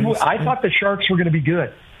interview with him. I thought the Sharks were going to be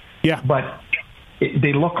good. Yeah, but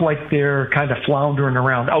they look like they're kind of floundering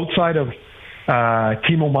around outside of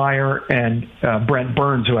Timo Meier and Brent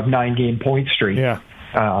Burns, who have 9-game point streak. Yeah,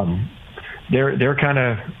 they're kind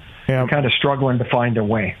of struggling to find their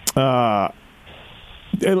way.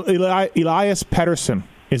 Elias Pettersson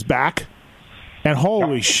is back, and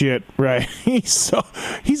holy shit, right? He's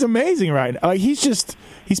amazing, right?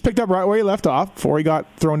 He's picked up right where he left off before he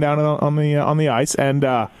got thrown down on the ice, and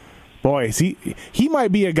boy, he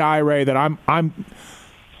might be a guy, Ray, that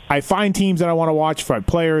I find teams that I want to watch for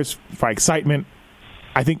players, for excitement.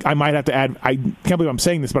 I think I might have to add. I can't believe I'm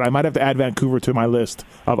saying this, but I might have to add Vancouver to my list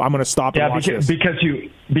of I'm going to stop and watch this. Because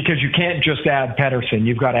you can't just add Pettersson.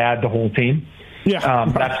 You've got to add the whole team.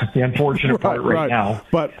 Yeah, that's the unfortunate part right now.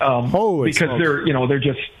 But because they're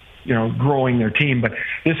just growing their team. But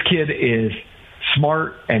this kid is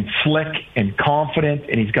smart and slick and confident,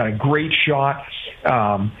 and he's got a great shot.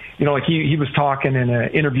 Like he was talking in an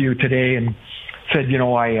interview today and said,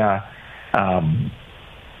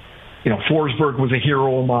 Forsberg was a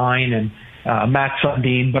hero of mine and Matt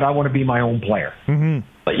Sundin, but I want to be my own player.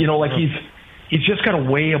 But he's just got a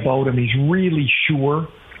way about him. He's really sure.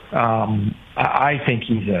 I think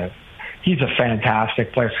he's a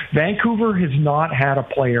fantastic player. Vancouver has not had a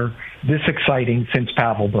player this exciting since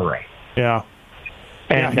Pavel Bure. Yeah,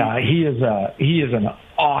 and he is an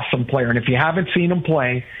awesome player. And if you haven't seen him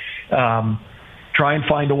play, try and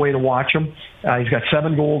find a way to watch him. He's got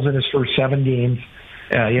 7 goals in his first 7 games.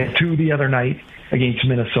 He had 2 the other night against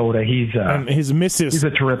Minnesota. And his misses. He's a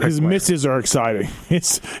terrific player. Misses are exciting.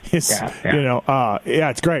 It's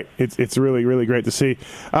great. It's really, really great to see.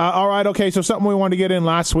 All right, okay. So something we wanted to get in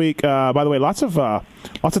last week. By the way, lots of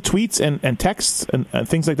tweets and texts and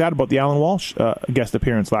things like that about the Alan Walsh guest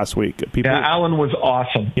appearance last week. Alan was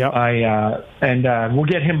awesome. Yeah. And we'll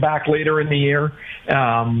get him back later in the year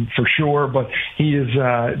for sure. But he is.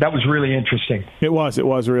 That was really interesting. It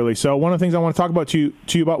was really. So one of the things I want to talk about to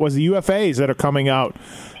you about was the UFAs that are coming out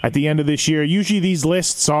at the end of this year. Usually these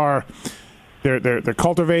lists are they're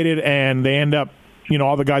cultivated and they end up,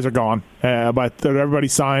 all the guys are gone, but everybody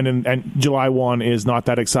signed and July 1 is not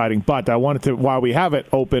that exciting. But I wanted to, while we have it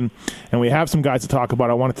open and we have some guys to talk about,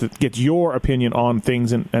 I wanted to get your opinion on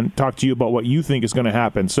things and talk to you about what you think is going to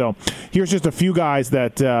happen. So here's just a few guys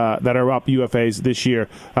that are up UFAs this year.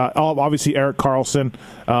 Obviously Erik Karlsson.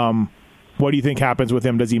 What do you think happens with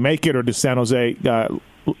him? Does he make it, or does San Jose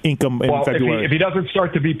income in February. If he doesn't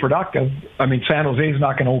start to be productive, I mean, San Jose's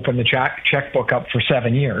not going to open the checkbook up for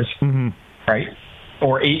 7 years, right?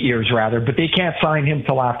 Or 8 years, rather. But they can't sign him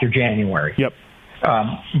till after January. Yep.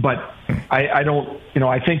 But I don't,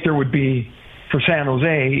 I think there would be, for San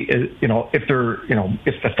Jose, if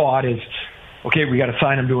the thought is, okay, we got to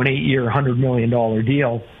sign him to an 8-year, $100 million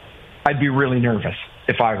deal, I'd be really nervous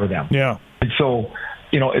if I were them. Yeah. And so,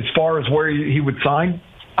 as far as where he would sign,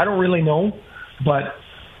 I don't really know, but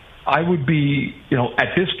I would be,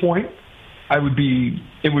 at this point, it would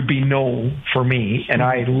be no for me. And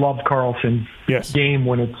I love Carlson's game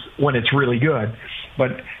when it's really good,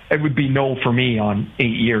 but it would be no for me on 8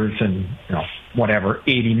 years and, whatever,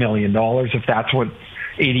 $80 million, if that's what,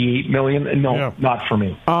 $88 million. No, not for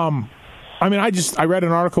me. I mean, I read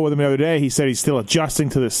an article with him the other day. He said he's still adjusting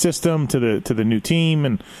to the system, to the new team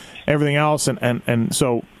and everything else. And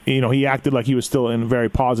so, he acted like he was still in a very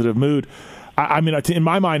positive mood. I mean, in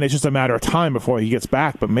my mind, it's just a matter of time before he gets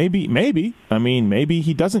back. But maybe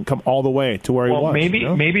he doesn't come all the way to where he was.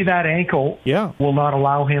 Maybe that ankle will not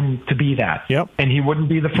allow him to be that. Yep. And he wouldn't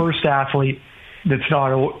be the first athlete that's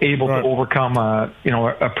not able to overcome a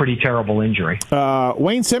pretty terrible injury.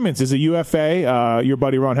 Wayne Simmons is a UFA. Your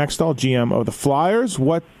buddy Ron Hextall, GM of the Flyers.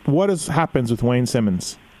 What happens with Wayne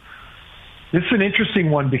Simmons? This is an interesting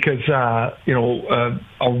one because a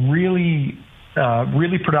really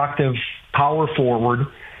productive power forward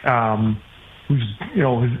who's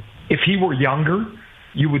if he were younger,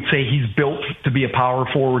 you would say he's built to be a power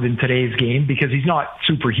forward in today's game because he's not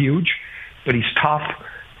super huge, but he's tough.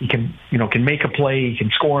 He can make a play. He can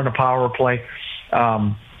score in a power play.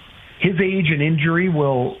 His age and injury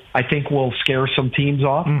will scare some teams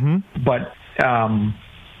off. Mm-hmm. But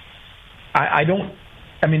I don't.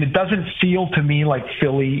 I mean, it doesn't feel to me like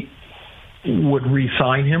Philly would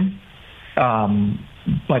re-sign him.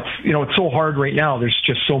 But it's so hard right now. There's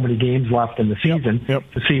just so many games left in the season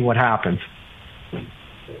to see what happens.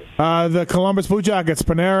 The Columbus Blue Jackets,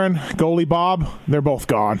 Panarin, goalie Bob, they're both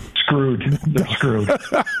gone. Screwed. They're screwed.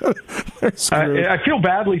 They're screwed. I feel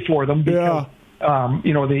badly for them because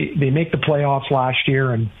they make the playoffs last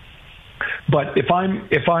year, but if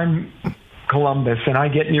I'm Columbus and I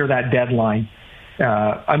get near that deadline,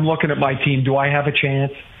 I'm looking at my team. Do I have a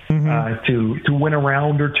chance to win a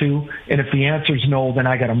round or two? And if the answer is no, then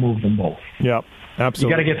I got to move them both. Yep,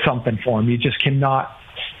 absolutely. You got to get something for them. You just cannot.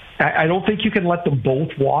 I don't think you can let them both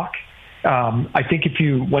walk. I think if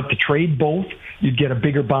you went to trade both, you'd get a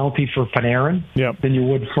bigger bounty for Panarin than you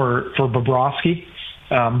would for Bobrovsky.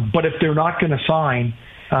 But if they're not going to sign,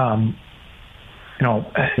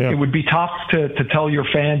 it would be tough to tell your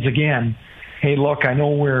fans again, hey, look, I know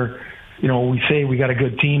we say we got a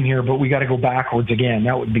good team here, but we got to go backwards again.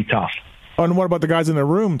 That would be tough. Oh, and what about the guys in the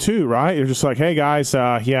room, too, right? You're just like, hey, guys,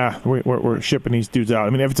 we're shipping these dudes out. I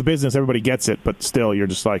mean, if it's a business, everybody gets it, but still, you're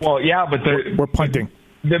just like, well, yeah, but we're punting.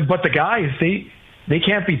 But the guys, they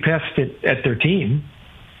can't be pissed at their team.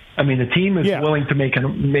 I mean, the team is willing to make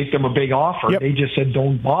them a big offer. Yep. They just said,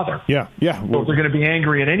 don't bother. Yeah. So if they're going to be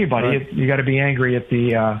angry at anybody, right. You got to be angry at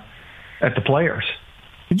the players.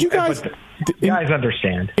 Did you guys? Guys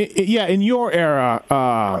understand? In your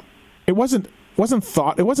era, it wasn't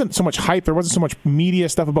so much hype. There wasn't so much media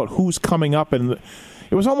stuff about who's coming up, and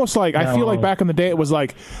it was almost like I feel like back in the day it was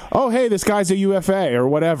like, oh hey, this guy's a UFA or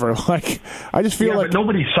whatever. Like I just feel like but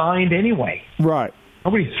nobody signed anyway. Right.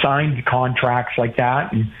 Nobody signed contracts like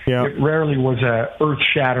that, and it rarely was a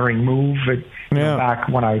earth-shattering move. Back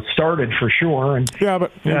when I started, for sure. And so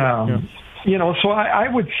I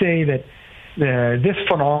would say that this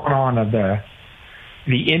phenomenon of the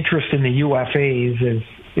interest in the UFAs is,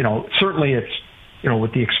 certainly it's,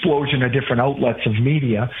 with the explosion of different outlets of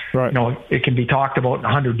media, right. It can be talked about in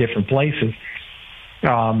 100 different places.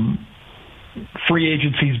 Free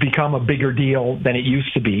agency's become a bigger deal than it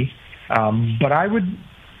used to be. But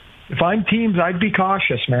if I'm teams, I'd be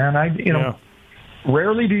cautious, man.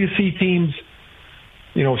 Rarely do you see teams,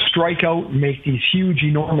 strike out and make these huge,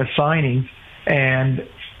 enormous signings, and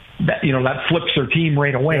that flips their team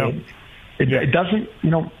right away. Yeah. It doesn't,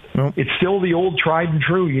 It's still the old tried and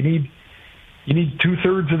true. You need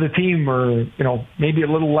 2/3 of the team, or maybe a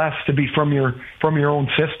little less, to be from your own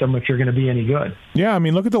system if you're going to be any good. Yeah, I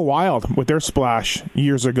mean, look at the Wild with their splash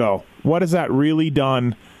years ago. What has that really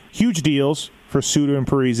done? Huge deals for Suter and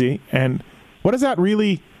Parise, and what has that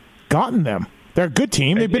really gotten them? They're a good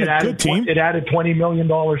team. They've been a good team. It added $20 million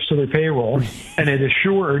to their payroll, and it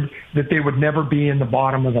assured that they would never be in the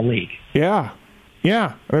bottom of the league. Yeah.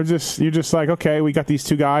 You're just like, okay, we got these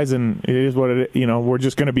two guys, and it is what it is. We're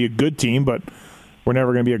just going to be a good team, but we're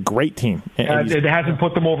never going to be a great team. It hasn't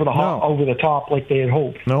put them over the top like they had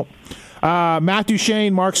hoped. Nope. Matt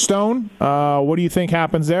Duchene, Mark Stone. What do you think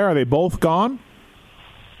happens there? Are they both gone?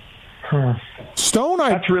 Stone,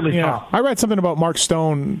 that's really tough. I read something about Mark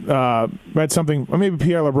Stone. Read something, or maybe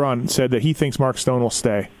Pierre LeBrun said that he thinks Mark Stone will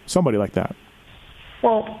stay. Somebody like that.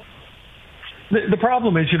 Well, the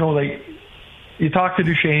problem is, like you talk to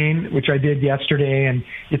Duchene, which I did yesterday, and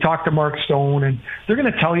you talk to Mark Stone, and they're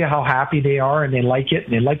going to tell you how happy they are, and they like it,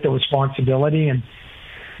 and they like the responsibility.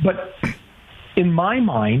 But in my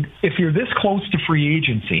mind, if you're this close to free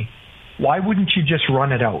agency, why wouldn't you just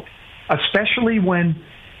run it out? Especially when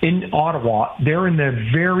in Ottawa, they're in the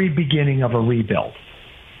very beginning of a rebuild.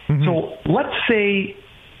 Mm-hmm. So let's say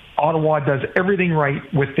Ottawa does everything right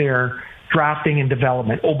with their drafting and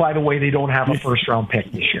development. Oh, by the way, they don't have a first-round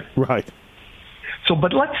pick this year. Right. So,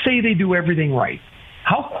 but let's say they do everything right.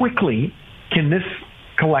 How quickly can this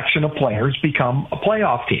collection of players become a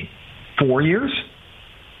playoff team? 4 years?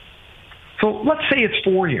 So let's say it's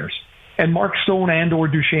 4 years, and Mark Stone and or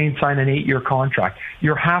Duchene sign an 8-year contract.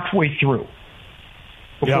 You're halfway through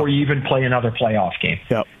before you even play another playoff game.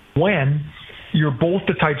 Yep. When you're both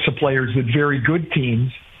the types of players that very good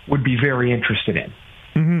teams would be very interested in.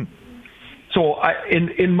 Mm-hmm. So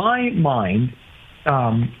in my mind,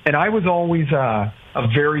 and I was always a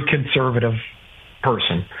very conservative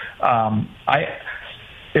person. I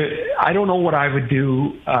don't know what I would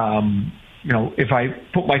do, if I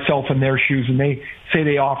put myself in their shoes and they say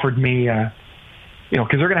they offered me,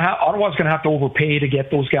 because Ottawa's going to have to overpay to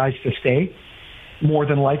get those guys to stay, more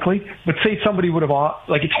than likely. But say somebody would have,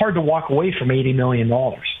 it's hard to walk away from $80 million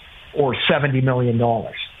or $70 million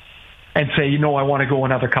and say, I want to go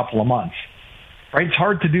another couple of months. Right? It's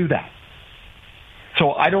hard to do that.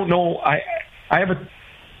 So I don't know.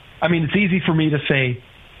 It's easy for me to say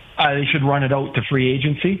they should run it out to free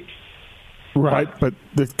agency. Right, but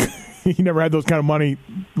you never had those kind of money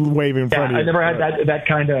waving in front of you. I never had that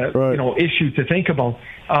kind of issue to think about.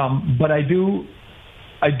 But I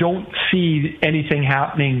don't see anything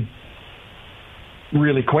happening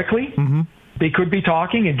really quickly. Mm-hmm. They could be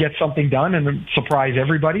talking and get something done and surprise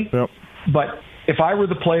everybody. Yep. But if I were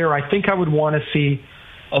the player, I think I would want to see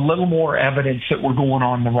a little more evidence that we're going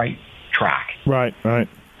on the right track. Right.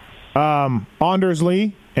 Anders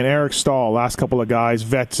Lee and Eric Stahl, last couple of guys,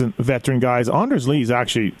 veteran guys. Anders Lee's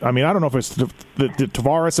actually, I don't know if it's the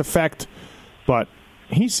Tavares effect, but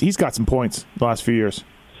he's got some points the last few years.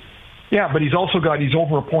 Yeah, but he's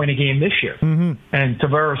over a point a game this year. Mm-hmm. And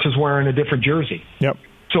Tavares is wearing a different jersey. Yep.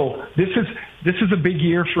 So this is a big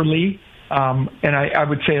year for Lee. And I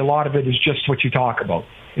would say a lot of it is just what you talk about.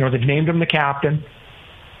 They've named him the captain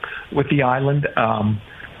with the Island.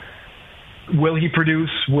 Will he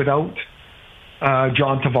produce without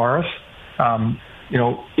John Tavares?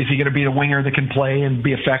 Is he going to be the winger that can play and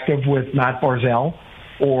be effective with Matt Barzal?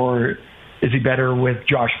 Or is he better with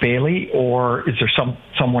Josh Bailey? Or is there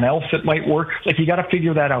someone else that might work? You got to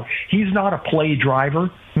figure that out. He's not a play driver.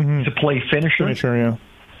 Mm-hmm. He's a play finisher. Yeah.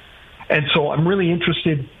 And so I'm really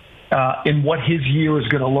interested in what his year is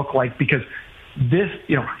going to look like, because this,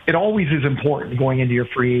 it always is important going into your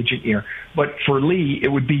free agent year. But for Lee, it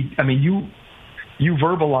would be, you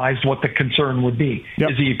verbalized what the concern would be.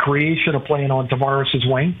 Yep. Is he a creation of playing on Tavares'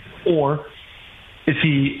 wing, or is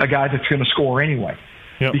he a guy that's going to score anyway?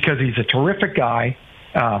 Yep. Because he's a terrific guy,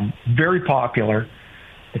 very popular.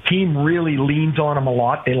 The team really leans on him a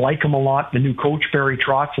lot. They like him a lot. The new coach, Barry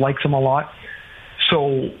Trotz, likes him a lot.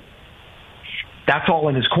 So that's all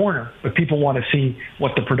in his corner, but people want to see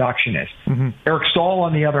what the production is. Mm-hmm. Eric Stahl,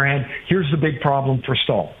 on the other hand, here's the big problem for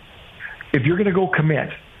Stahl. If you're going to go commit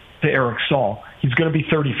to Eric Stahl, he's going to be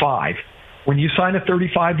 35. When you sign a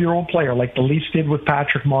 35-year-old player like the Leafs did with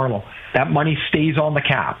Patrick Marleau, that money stays on the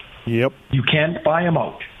cap. Yep. You can't buy him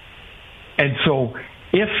out. And so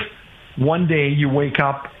if one day you wake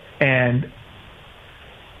up and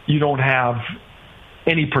you don't have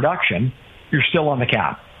any production, you're still on the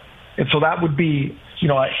cap. And so that would be,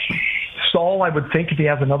 Stahl, I would think, if he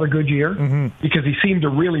has another good year, mm-hmm. because he seemed to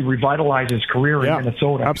really revitalize his career in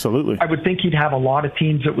Minnesota. Absolutely. I would think he'd have a lot of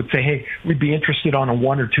teams that would say, hey, we'd be interested on a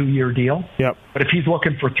 1 or 2 year deal. Yep. But if he's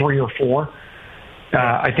looking for 3 or 4,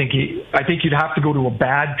 I think you'd have to go to a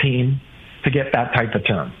bad team to get that type of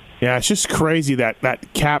term. Yeah, it's just crazy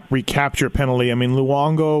that cap recapture penalty.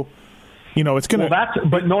 Luongo, it's going to.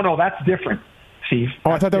 Well, that's different, Steve.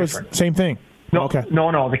 I thought that was the same thing. No, okay.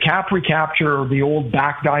 No. The cap recapture, the old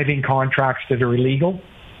backdiving contracts that are illegal,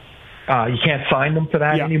 you can't sign them for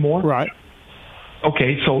that anymore. Right.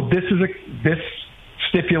 Okay, so this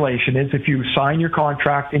stipulation is if you sign your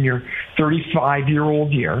contract in your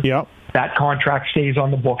 35-year-old year, yep. that contract stays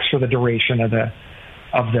on the books for the duration of the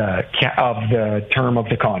term of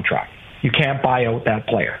the contract. You can't buy out that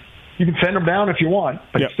player. You can send them down if you want,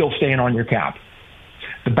 but it's still staying on your cap.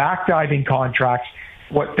 The backdiving contracts,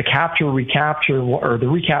 what the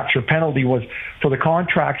recapture penalty was for the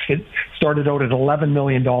contracts that started out at $11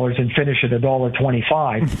 million and finish at $1.25.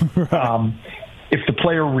 Right. If the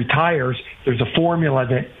player retires, there's a formula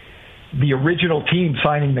that the original team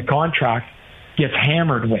signing the contract gets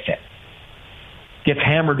hammered with it. Gets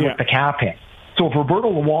hammered with the cap hit. So if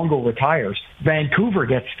Roberto Luongo retires, Vancouver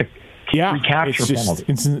gets the recapture penalty.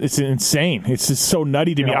 It's insane. It's just so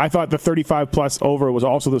nutty to me. I thought the 35 plus over was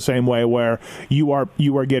also the same way, where you are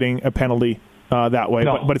getting a penalty that way.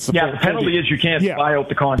 No. But it's the penalty is you can't buy out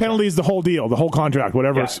the contract. Penalty is the whole deal, the whole contract,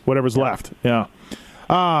 whatever's left. Yeah.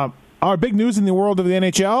 Our big news in the world of the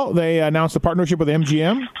NHL: they announced a partnership with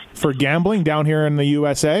MGM for gambling down here in the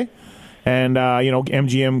USA. And,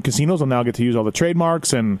 MGM casinos will now get to use all the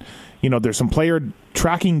trademarks, and, there's some player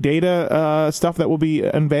tracking data stuff that will be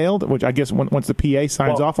unveiled, which I guess once the PA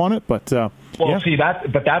signs off on it. But see,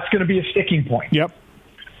 that's going to be a sticking point. Yep.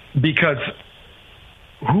 Because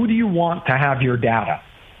who do you want to have your data?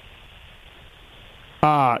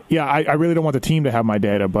 I really don't want the team to have my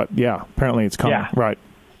data, but apparently it's coming. Yeah. Right.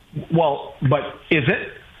 Well, but is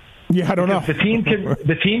it? Yeah, I don't know. The team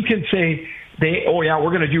can say, we're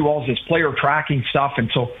going to do all this player tracking stuff,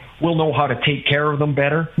 and so we'll know how to take care of them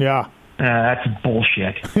better. Yeah. That's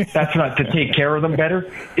bullshit. That's not to take care of them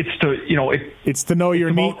better. It's to, it's to know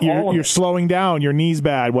your knee, you're slowing down, your knee's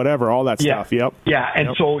bad, whatever, all that stuff. Yep. Yeah, and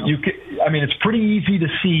so it's pretty easy to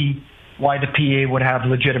see why the PA would have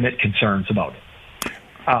legitimate concerns about it.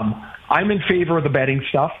 I'm in favor of the betting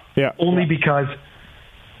stuff, only because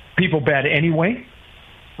people bet anyway,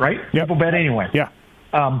 right? Yep. People bet anyway. Yeah.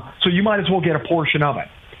 So you might as well get a portion of it.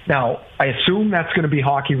 Now, I assume that's going to be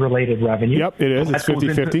hockey-related revenue. Yep, it is. It's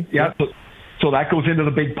 50-50. Yeah. So that goes into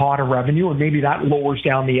the big pot of revenue, and maybe that lowers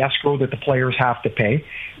down the escrow that the players have to pay,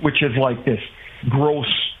 which is like this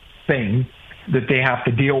gross thing that they have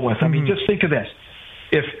to deal with. I mean, just think of this.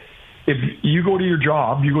 If you go to your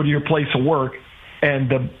job, you go to your place of work, and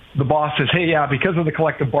the boss says, hey, because of the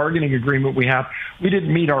collective bargaining agreement we have, we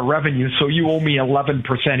didn't meet our revenue, so you owe me 11%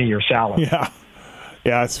 of your salary. Yeah.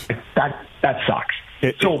 Yeah, that sucks.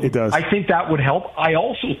 It does. I think that would help. I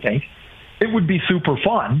also think it would be super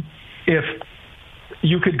fun if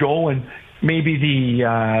you could go and maybe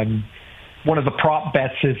the one of the prop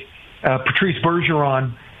bets is Patrice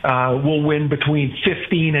Bergeron will win between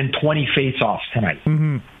 15 and 20 face-offs tonight.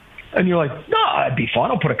 Mm-hmm. And you're like, no, that'd be fun.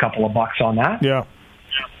 I'll put a couple of bucks on that. Yeah.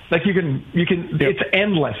 Like you can. It's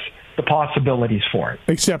endless, the possibilities for it.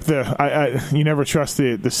 Except you never trust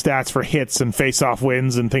the stats for hits and face-off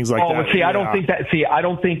wins and things like that. I don't think that. I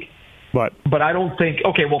don't think. But I don't think.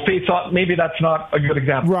 Okay, well, face-off. Maybe that's not a good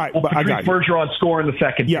example. Right. Well, Patrice Bergeron score in the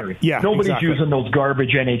second period. Yeah. Nobody's using those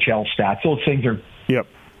garbage NHL stats. Those things are. Yep.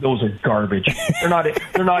 Those are garbage. They're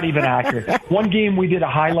not even accurate. One game we did a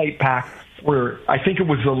highlight pack where I think it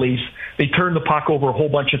was the Leafs. They turned the puck over a whole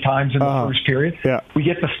bunch of times in the first period. Yeah. We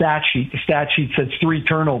get the stat sheet. The stat sheet says 3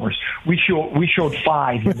 turnovers. We showed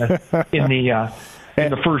 5 in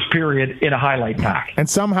the first period in a highlight pack. And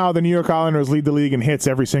somehow the New York Islanders lead the league in hits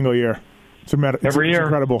every single year. It's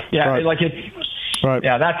incredible. Yeah, right. Right.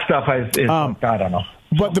 Yeah, that stuff is I don't know.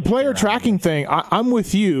 But the player tracking thing, I'm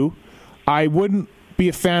with you. I wouldn't be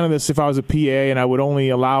a fan of this if I was a PA, and I would only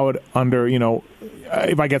allow it under,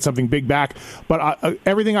 if I get something big back. But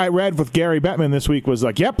everything I read with Gary Bettman this week was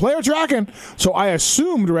like, player tracking. So I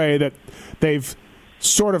assumed, Ray, that they've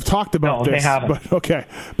sort of talked about this. No, they haven't. But, okay,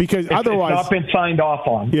 because otherwise... It's not been signed off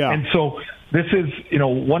on. Yeah. And so this is,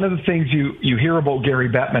 one of the things you hear about Gary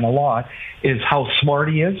Bettman a lot is how smart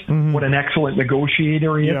he is, what an excellent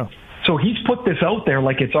negotiator he is. So he's put this out there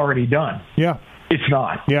like it's already done. Yeah. It's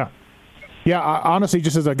not. Yeah. Yeah, honestly,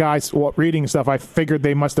 just as a guy reading stuff, I figured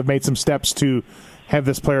they must have made some steps to have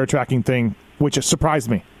this player tracking thing, which has surprised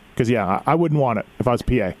me. Because, I wouldn't want it if I was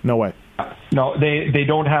PA. No way. No, they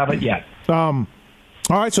don't have it yet. All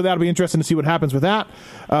right, so that'll be interesting to see what happens with that.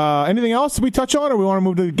 Anything else we touch on, or we want to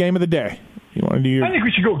move to the game of the day? You want to do I think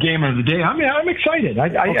we should go game of the day. I'm excited. I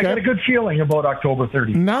got a good feeling about October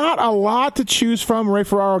 30th. Not a lot to choose from. Ray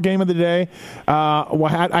Ferraro game of the day.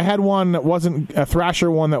 I had one that wasn't a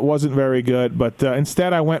Thrasher one that wasn't very good, but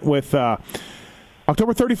instead I went with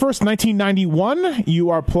October 31st, 1991. You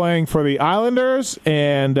are playing for the Islanders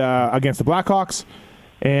and against the Blackhawks,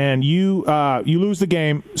 and you lose the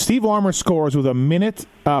game. Steve Larmer scores with a minute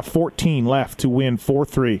 14 left to win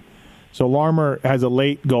 4-3. So Larmer has a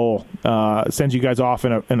late goal, sends you guys off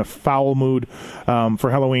in a foul mood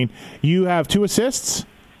for Halloween. You have 2 assists,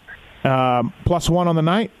 plus 1 on the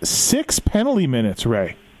night, 6 penalty minutes,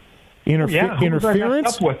 Ray.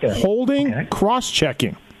 Interference, holding,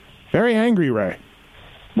 cross-checking. Very angry, Ray.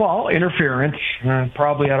 Well, interference,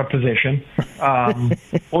 probably out of position. What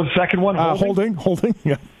was the second one? Holding.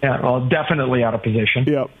 Yeah. Yeah, well, definitely out of position.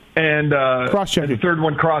 Yep. And cross-checking. And the third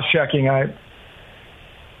one, cross-checking.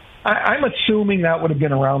 I'm assuming that would have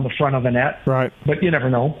been around the front of the net. Right. But you never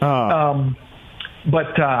know.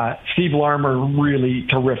 But Steve Larmer, really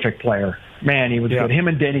terrific player. Man, he was good. Him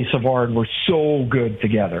and Denny Savard were so good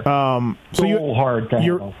together. Hard to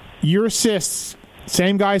handle. Your assists,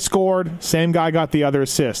 same guy scored, same guy got the other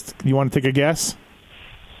assist. You want to take a guess?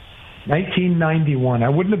 1991. I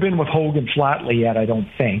wouldn't have been with Hogan Flatley yet, I don't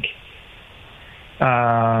think.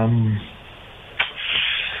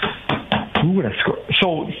 Who would have scored?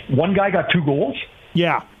 So one guy got 2 goals?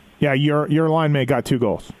 Yeah. Your line mate got 2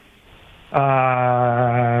 goals.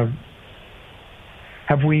 Have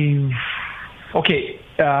we? Okay.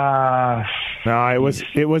 No,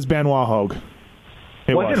 it was Benoit Hogue.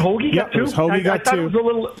 Was it Hoagie got 2? It was Hoagie got 2. It was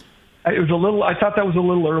a little. I thought that was a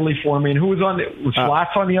little early for me. And who was on? Was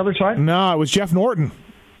Flats on the other side? No, it was Jeff Norton,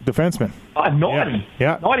 defenseman. Naughty.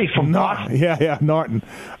 Yeah. Naughty from Boston. Yeah, Norton.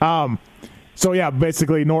 So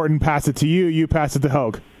basically Norton passed it to you. You passed it to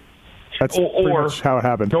Hogue. That's pretty much how it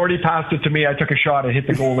happened. Norton passed it to me. I took a shot. I hit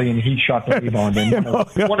the goalie, and he shot the rebound in.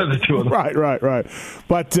 One of the two of them. Right.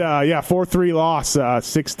 But 4-3 loss.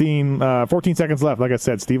 14 seconds left. Like I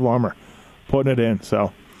said, Steve Larmer putting it in.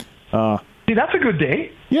 So. See, that's a good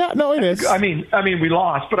day. Yeah, no, it is. I mean, we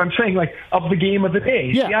lost, but I'm saying, like, of the game of the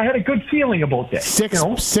day. Yeah. See, I had a good feeling about this.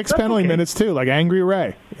 Six penalty minutes, too, like Angry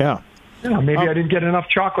Ray. Yeah. Yeah, maybe I didn't get enough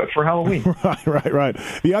chocolate for Halloween. Right.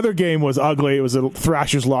 The other game was ugly. It was a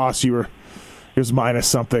Thrashers loss. It was minus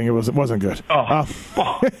something. It wasn't good. Well,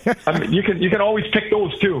 I mean, you can always pick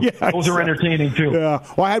those too. Yeah, those are entertaining too. Yeah.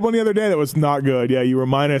 Well, I had one the other day that was not good. Yeah, you were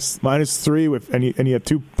minus 3 and you had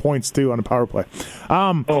 2 points too on a power play.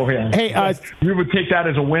 Yeah. Hey, we would take that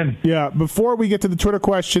as a win. Yeah. Before we get to the Twitter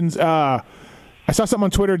questions, I saw something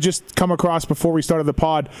on Twitter just come across before we started the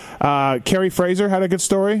pod. Carrie Fraser had a good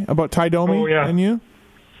story about Ty Domi and you.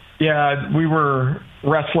 Yeah, we were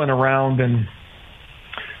wrestling around and.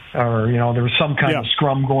 Or there was some kind of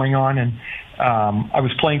scrum going on, and I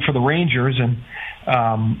was playing for the Rangers, and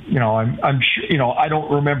I'm sure I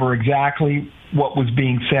don't remember exactly what was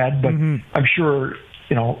being said, but I'm sure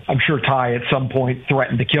Ty at some point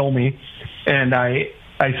threatened to kill me, and I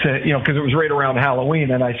said because it was right around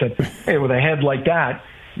Halloween, and I said, hey, with a head like that,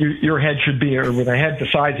 your head should be, or with a head the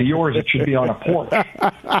size of yours, it should be on a porch,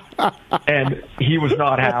 and he was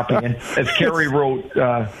not happy, and as Carrie wrote.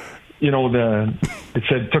 It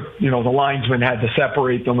said the linesman had to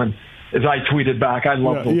separate them, and as I tweeted back, I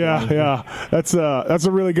love those. Yeah. That's a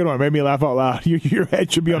really good one. Made me laugh out loud. Your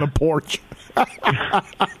head should be on a porch.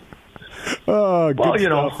 Oh, well,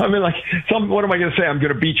 stuff. I mean, like, what am I going to say? I'm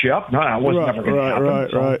going to beat you up? No, I wasn't never going to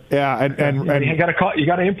happen. Right. Yeah, and you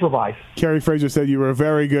got to improvise. Carrie Fraser said you were a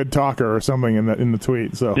very good talker or something in the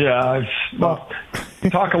tweet. So yeah,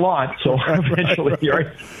 talk a lot. So eventually, right.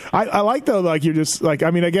 I like though, like you're just like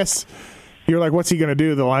I guess. You're like, what's he going to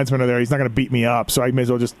do? The linesmen are there. He's not going to beat me up, so I may as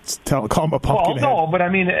well just call him a pumpkin head. No, but I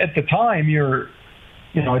mean, at the time,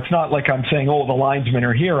 it's not like I'm saying, the linesmen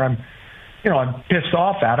are here. I'm pissed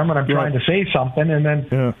off at him, and I'm trying to say something, and then,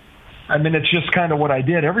 it's just kind of what I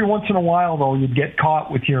did. Every once in a while, though, you'd get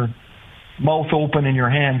caught with your mouth open and your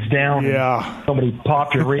hands down. Yeah. And somebody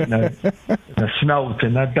popped you right in the snout,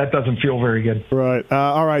 and that doesn't feel very good. Right.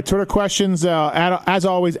 All right. Twitter questions, as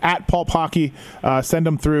always, at Pulp Hockey. Send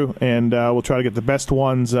them through, and we'll try to get the best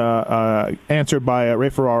ones answered by Ray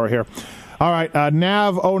Ferraro here. All right.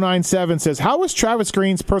 Nav097 says, how was Travis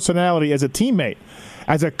Green's personality as a teammate?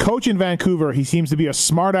 As a coach in Vancouver, he seems to be a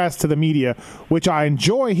smartass to the media, which I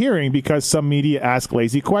enjoy hearing because some media ask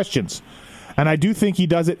lazy questions. And I do think he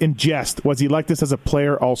does it in jest. Was he like this as a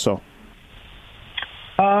player also?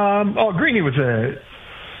 Greeny was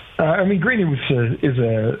is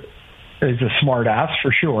a smart ass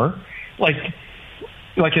for sure. Like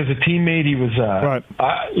as a teammate, he was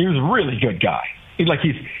he was a really good guy. He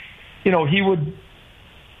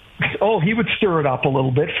would stir it up a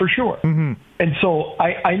little bit for sure. Mm-hmm. And so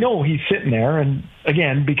I know he's sitting there, and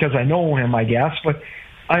again because I know him, I guess. But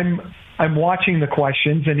I'm watching the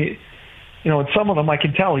questions, and and some of them I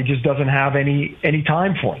can tell he just doesn't have any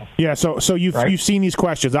time for them. Yeah, so you've seen these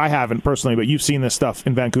questions. I haven't personally, but you've seen this stuff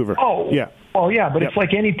in Vancouver. Yeah. But it's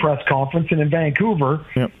like any press conference, and in Vancouver,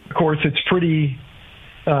 of course, it's pretty.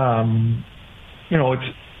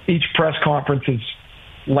 It's each press conference is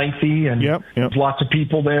lengthy, and there's lots of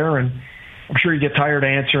people there, and I'm sure you get tired of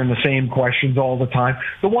answering the same questions all the time.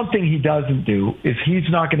 The one thing he doesn't do is he's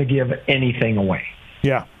not going to give anything away.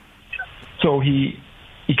 Yeah. So he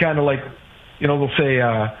kind of like. They'll say,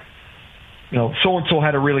 so-and-so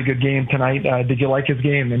had a really good game tonight. Did you like his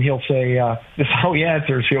game? And he'll say, this is how he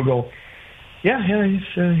answers. He'll go, yeah,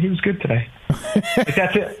 he was good today. Like,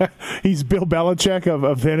 that's it. He's Bill Belichick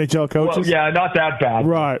of NHL coaches? Well, yeah, not that bad.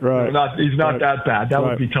 Right. He's not that bad. That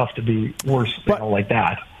would be tough to be worse like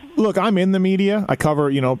that. Look, I'm in the media. I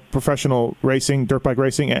cover, professional racing, dirt bike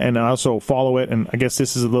racing, and I also follow it. And I guess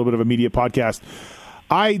this is a little bit of a media podcast.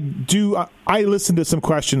 I listen to some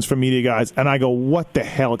questions from media guys, and I go, what the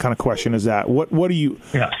hell kind of question is that? What do you,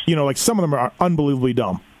 like some of them are unbelievably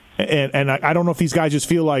dumb. And I don't know if these guys just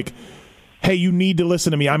feel like, hey, you need to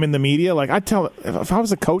listen to me. I'm in the media. Like if I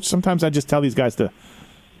was a coach, sometimes I'd just tell these guys to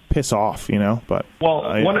piss off, But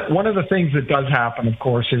one of the things that does happen, of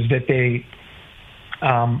course, is that they,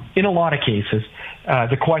 in a lot of cases,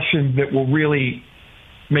 the question that will really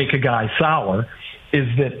make a guy sour is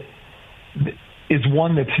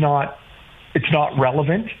one that's not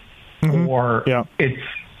relevant, or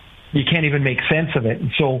you can't even make sense of it.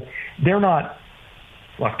 And so they're not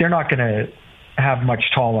going to have much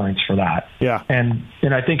tolerance for that. Yeah. And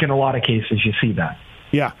I think in a lot of cases you see that.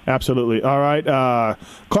 Yeah, absolutely. All right.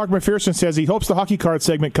 Clark McPherson says he hopes the hockey card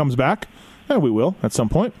segment comes back. We will at some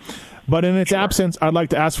point. But in its absence, I'd like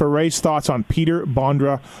to ask for Ray's thoughts on Peter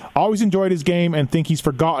Bondra. Always enjoyed his game and think he's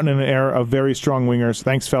forgotten in an era of very strong wingers.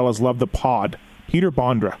 Thanks, fellas. Love the pod. Peter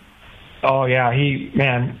Bondra. Oh, yeah.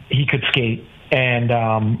 He could skate. And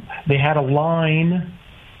they had a line.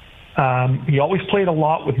 He always played a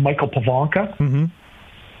lot with Michael Pavanka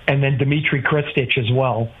and then Dmitry Kristich as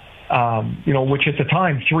well, which at the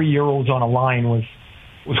time, 3 Euros on a line was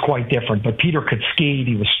quite different. But Peter could skate.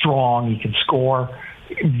 He was strong. He could score.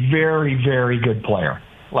 Very, very good player.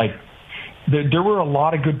 Like, there were a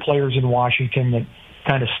lot of good players in Washington that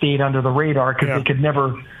kind of stayed under the radar because they could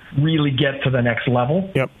never really get to the next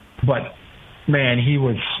level. Yep. But, man, he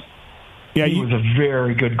was a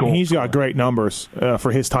very good goal. He's got great numbers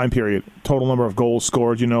for his time period. Total number of goals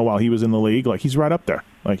scored, while he was in the league. Like, he's right up there.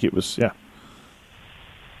 Like, it was,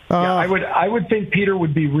 I would think Peter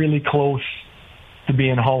would be really close to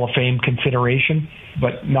being Hall of Fame consideration,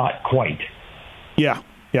 but not quite. Yeah.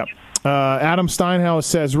 Adam Steinhaus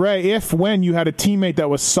says, Ray, when you had a teammate that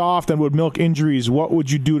was soft and would milk injuries, what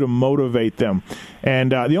would you do to motivate them?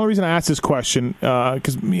 And the only reason I asked this question,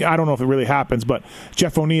 because I don't know if it really happens, but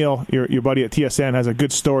Jeff O'Neill, your buddy at TSN, has a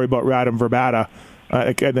good story about Radim Verbata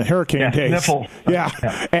in the Hurricane days. Yeah.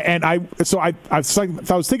 And I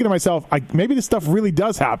was thinking to myself, maybe this stuff really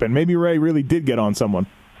does happen. Maybe Ray really did get on someone.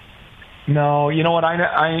 No, you know what?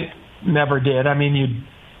 I never did. I mean,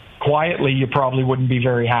 quietly, you probably wouldn't be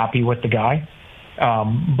very happy with the guy.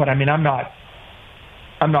 But I mean, I'm not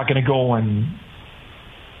going to go and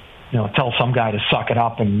tell some guy to suck it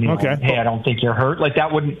up and hey, I don't think you're hurt. Like,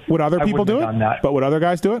 that wouldn't. Would other people do it? But would other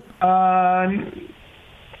guys do it? Not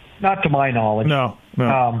to my knowledge. No.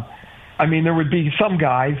 I mean, there would be some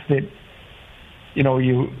guys that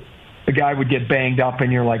the guy would get banged up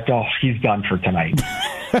and you're like, oh, he's done for tonight.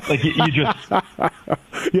 Like, you just it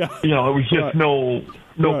was just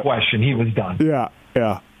no question. He was done. Yeah.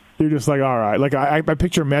 You're just like, all right. Like, I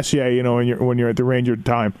picture Messier, when you're at the Ranger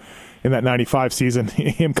time in that 95 season,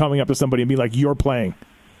 him coming up to somebody and be like, you're playing.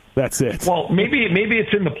 That's it. Well, maybe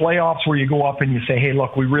it's in the playoffs where you go up and you say, hey,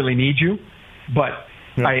 look, we really need you. But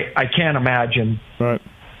I can't imagine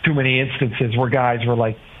too many instances where guys were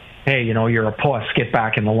like, hey, you're a puss, get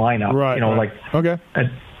back in the lineup. Right. Okay.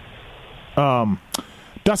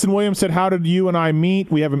 Dustin Williams said, how did you and I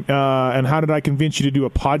meet? We have, and how did I convince you to do a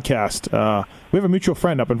podcast? We have a mutual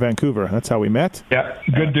friend up in Vancouver. That's how we met. Yeah,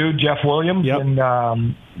 good dude, Jeff Williams. Yep.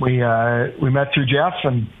 And we met through Jeff,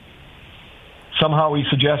 and somehow he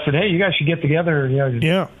suggested, hey, you guys should get together.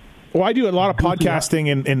 Yeah. Well, I do a lot of podcasting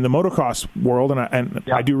in the motocross world, and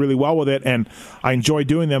I do really well with it, and I enjoy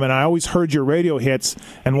doing them. And I always heard your radio hits,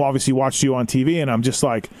 and obviously watched you on TV, and I'm just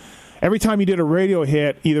like, every time you did a radio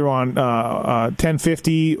hit, either on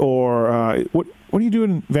 1050 or what do you do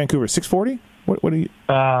in Vancouver? 640? What do you?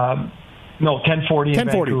 No, 1040.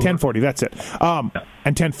 1040. That's it. And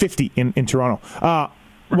 1050 in Toronto.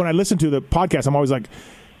 When I listen to the podcast, I'm always like,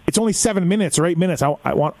 it's only 7 minutes or 8 minutes.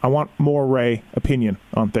 I want more Ray opinion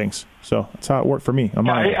on things. So that's how it worked for me.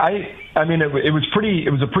 I mean, it was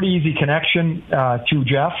a pretty easy connection to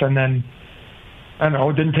Jeff, and then I don't know,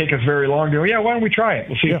 it didn't take us very long to go, why don't we try it?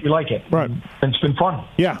 We'll see if we like it. Right. And it's been fun.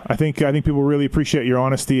 Yeah, I think people really appreciate your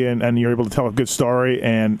honesty and you're able to tell a good story,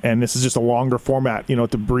 and this is just a longer format,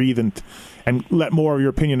 to breathe and let more of your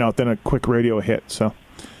opinion out than a quick radio hit. So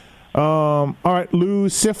all right, Lou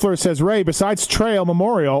Siffler says, Ray, besides Trail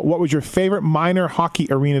Memorial, what was your favorite minor hockey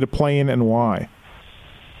arena to play in and why?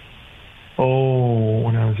 Oh,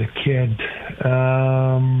 when I was a kid.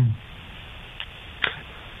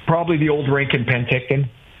 probably the old rink in Penticton.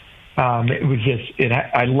 It was just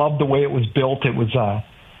I loved the way it was built. It was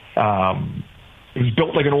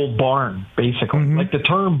built like an old barn, basically. Mm-hmm. Like the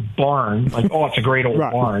term barn, like, oh, it's a great old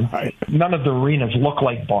barn. Right. None of the arenas look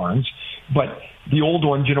like barns, but the old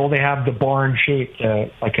ones, they have the barn shaped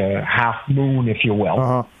like a half moon, if you will.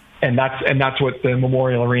 Uh-huh. And that's what the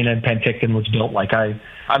Memorial Arena in Penticton was built like. I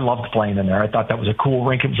loved playing in there. I thought that was a cool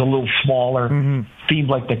rink. It was a little smaller. Mm-hmm. Seemed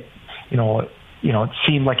like it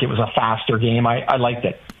seemed like it was a faster game. I liked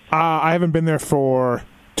it. I haven't been there for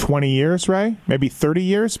 20 years, Ray, maybe 30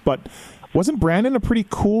 years, but wasn't Brandon a pretty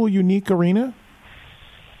cool, unique arena?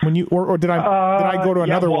 When you or did I go to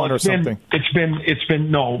another one or something?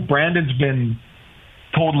 No, Brandon's been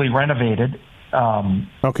totally renovated.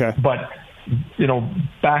 Okay. But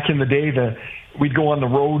back in the day, we'd go on the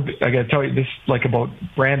road. I got to tell you this, like, about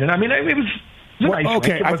Brandon. I mean, it was nice.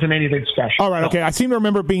 Okay, it wasn't anything special. All right. No. Okay. I seem to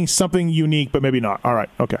remember being something unique, but maybe not. All right.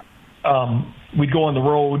 Okay. We'd go on the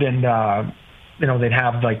road, and they'd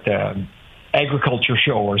have like the agriculture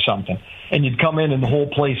show or something, and you'd come in, and the whole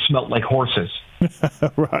place smelled like horses.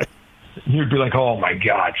 Right. You'd be like, "Oh my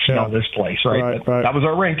God, smell this place!" Right. That was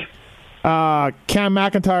our rink. Cam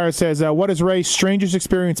McIntyre says, what is Ray's strangest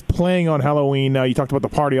experience playing on Halloween? You talked about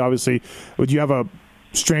the party, obviously. Would you have a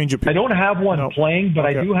strange opinion? I don't have one playing, but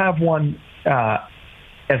okay. I do have one as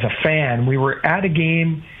a fan. We were at a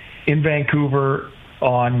game in Vancouver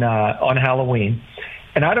on Halloween,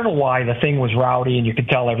 and I don't know why the thing was rowdy, and you could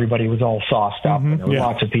tell everybody was all sauced up, and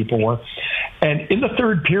lots of people were. And in the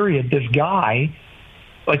third period, this guy,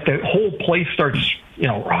 like, the whole place starts,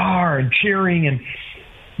 roar and cheering, and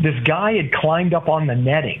this guy had climbed up on the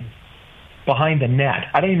netting behind the net.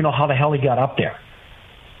 I don't even know how the hell he got up there.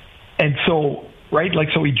 And so,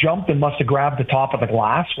 so he jumped and must have grabbed the top of the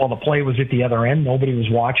glass while the play was at the other end. Nobody was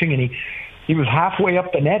watching, and he was halfway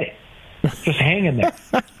up the netting, just hanging there.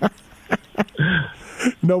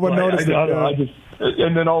 No one noticed it.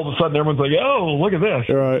 And then all of a sudden, everyone's like, "Oh, look at this!"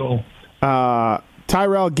 Right. So,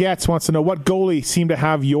 Tyrell Getz wants to know, what goalie seemed to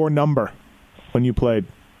have your number when you played?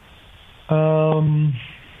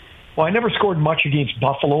 Well, I never scored much against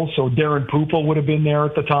Buffalo, so Darren Pupil would have been there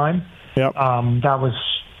at the time. Yep. That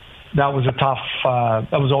was a tough.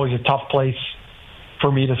 That was always a tough place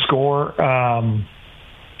for me to score.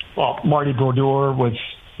 Well, Marty Brodeur was,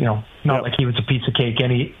 not like he was a piece of cake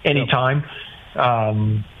any time.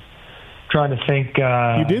 Trying to think.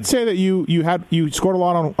 You did say that you scored a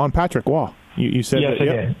lot on Patrick Waugh. You said yes, that.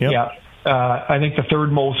 I did. Yep. Yeah. I think the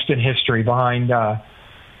third most in history behind.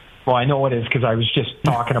 Well, I know it is because I was just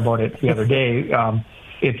talking about it the other day.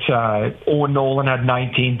 It's Owen Nolan had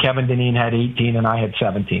 19, Kevin Dineen had 18, and I had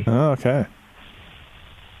 17. Oh, okay.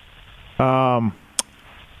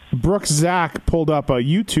 Brooks Zach pulled up a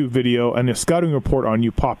YouTube video, and a scouting report on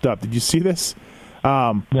you popped up. Did you see this?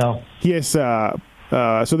 No. He has.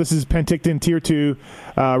 So this is Penticton Tier 2.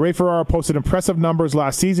 Ray Ferraro posted impressive numbers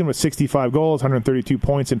last season with 65 goals, 132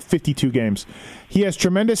 points in 52 games. He has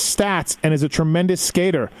tremendous stats and is a tremendous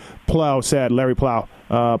skater, Plow said. Larry Plow.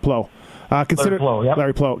 Larry Plow.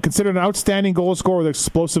 Considered an outstanding goal scorer with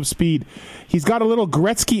explosive speed. He's got a little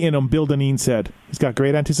Gretzky in him, Bill Dineen said. He's got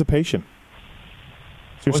great anticipation.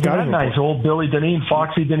 Wasn't that nice? Old Billy Dineen,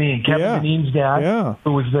 Foxy Dineen, Kevin Dineen's dad,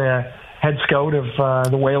 who was the head scout of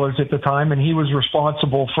the Whalers at the time, and he was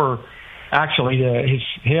responsible for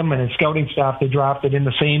him and his scouting staff. They drafted in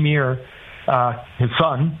the same year his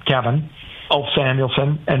son Kevin, Ulf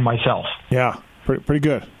Samuelsson, and myself. Yeah, pretty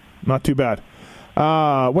good. Not too bad.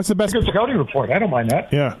 What's the best? Good scouting report. I don't mind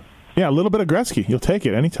that. Yeah, a little bit of Gretzky. You'll take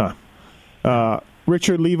it anytime.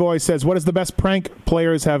 Richard Levoy says, "What is the best prank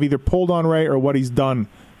players have either pulled on Ray or what he's done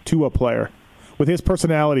to a player? With his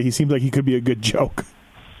personality, he seems like he could be a good joke."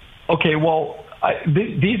 Okay, well,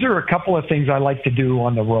 these are a couple of things I like to do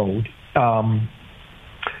on the road.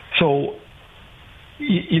 So,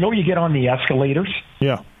 you get on the escalators?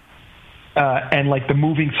 Yeah. And like the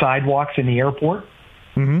moving sidewalks in the airport?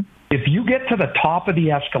 Mm-hmm. If you get to the top of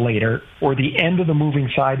the escalator or the end of the moving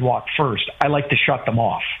sidewalk first, I like to shut them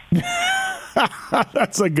off.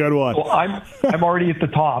 That's a good one. Well, I'm already at the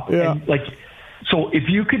top. Yeah. And so if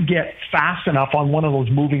you could get fast enough on one of those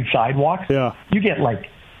moving sidewalks, you get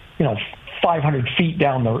 500 feet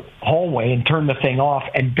down the hallway and turn the thing off,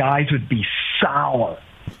 and guys would be sour.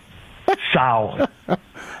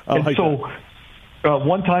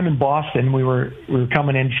 One time in Boston, we were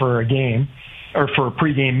coming in for a game, or for a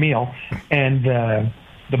pregame meal, and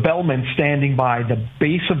the bellman standing by the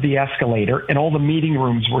base of the escalator, and all the meeting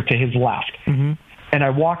rooms were to his left. Mm-hmm. And I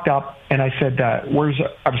walked up and I said, I was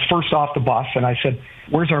first off the bus, and I said,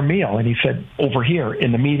 "Where's our meal?" And he said, "Over here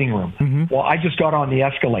in the meeting room." Mm-hmm. Well, I just got on the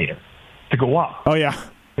escalator to go up. Oh, yeah.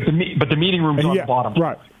 But the meeting room's on the bottom.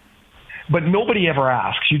 Right. But nobody ever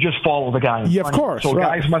asks. You just follow the guy in front of course. So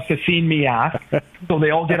right. guys must have seen me ask. So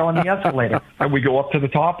they all get on the escalator. And we go up to the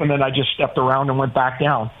top, and then I just stepped around and went back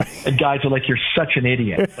down. And guys are like, you're such an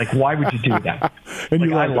idiot. Like, why would you do that? And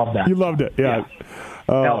like, I love that. You loved it, yeah.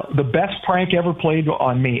 Now, the best prank ever played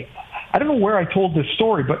on me, I don't know where I told this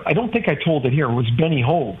story, but I don't think I told it here. It was Benny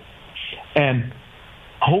Hogue. And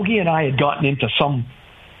Hoagie and I had gotten into some,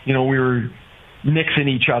 we were nixing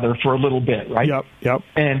each other for a little bit, right? Yep.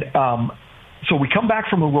 And so we come back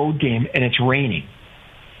from a road game, and it's raining.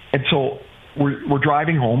 And so we're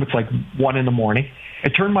driving home. It's like 1 a.m. I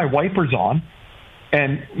turn my wipers on,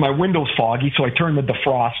 and my window's foggy, so I turn the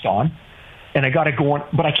defrost on. And I got it going,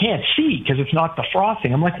 but I can't see because it's not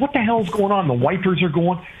defrosting. I'm like, what the hell is going on? The wipers are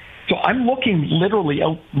going. So I'm looking literally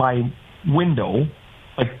out my window,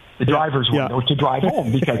 like the driver's window, to drive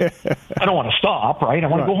home because I don't want to stop, right? I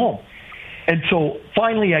want to go home. And so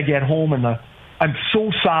finally I get home, and I'm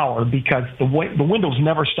so sour because the windows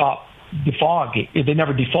never stop defogging. They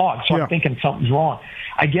never defog, so I'm thinking something's wrong.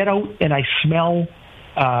 I get out, and I smell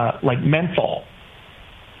like menthol.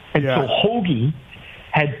 And so Hoagie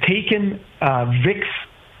had taken Vicks,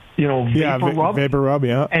 Vapor Rub,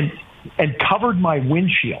 and covered my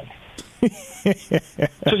windshield.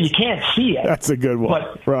 So you can't see it. That's a good one.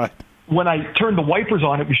 But right. When I turned the wipers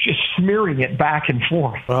on, it was just smearing it back and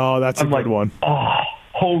forth. Oh, that's a good one. Oh,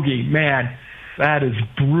 Hoagie, man, that is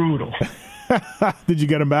brutal. Did you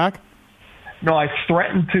get him back? No, I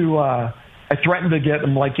threatened to get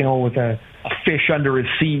him, with a fish under his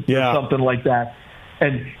seat or something like that.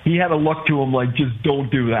 And he had a look to him like, just don't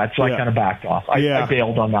do that. So I kind of backed off. I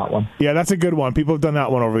bailed on that one. Yeah, that's a good one. People have done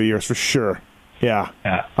that one over the years for sure. Yeah.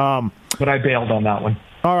 But I bailed on that one.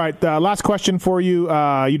 All right. Last question for you.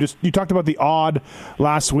 You talked about the odd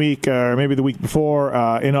last week, or maybe the week before,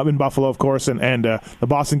 in Buffalo, of course, and the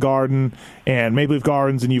Boston Garden and Maple Leaf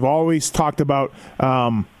Gardens, and you've always talked about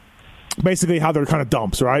basically how they're kind of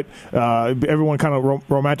dumps, right? Everyone kind of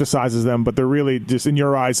romanticizes them, but they're really just, in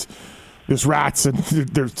your eyes, there's rats and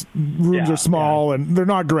there's rooms are small and they're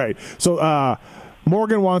not great. So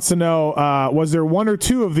Morgan wants to know, was there one or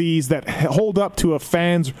two of these that hold up to a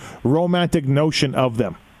fan's romantic notion of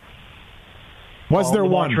them? Was there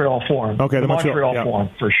one? Montreal Forum. Okay, the Montreal Forum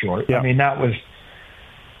for sure. Yep. I mean, that was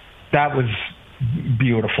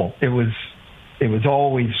beautiful. It was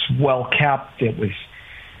always well kept. It was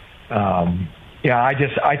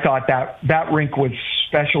I thought that rink was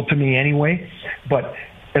special to me anyway, but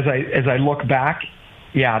as I look back,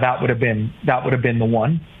 that would have been the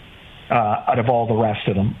one out of all the rest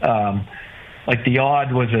of them. Like the odd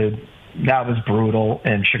that was brutal,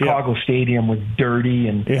 and Chicago Stadium was dirty,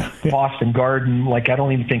 and Boston Garden, like I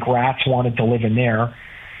don't even think rats wanted to live in there.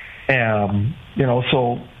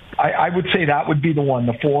 So I would say that would be the one.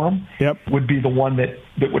 The Forum would be the one that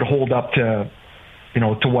would hold up to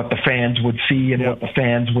to what the fans would see and what the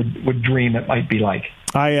fans would dream it might be like.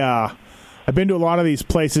 I've been to a lot of these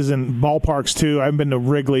places and ballparks too. I haven't been to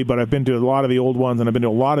Wrigley, but I've been to a lot of the old ones, and I've been to a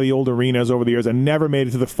lot of the old arenas over the years. I never made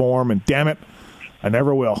it to the Forum, and damn it, I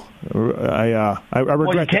never will. I regret.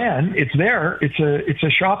 Well, you can. It's there. It's a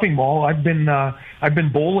shopping mall. I've been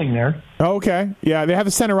bowling there. Oh, okay. Yeah, they have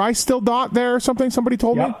the center ice still dot there or something. Somebody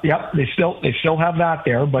told me. Yep. They still have that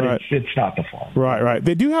there, but it's not the Forum. Right.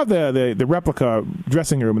 They do have the replica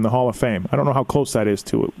dressing room in the Hall of Fame. I don't know how close that is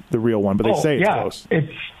to the real one, but they say it's close.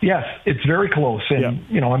 It's very close,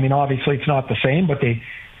 and obviously it's not the same, but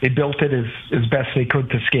they built it as best they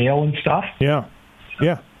could to scale and stuff. Yeah,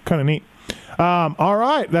 kind of neat. All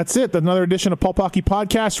right, that's it. Another edition of Pulp Hockey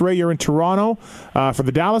Podcast. Ray, you're in Toronto for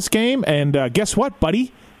the Dallas game, and guess what,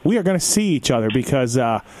 buddy? We are going to see each other because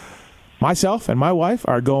myself and my wife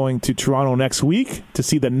are going to Toronto next week to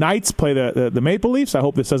see the Knights play the Maple Leafs. I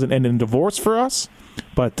hope this doesn't end in divorce for us,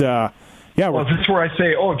 but well, is this where I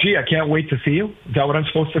say, "Oh, gee, I can't wait to see you"? Is that what I'm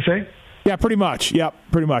supposed to say? Yeah, pretty much. Yep,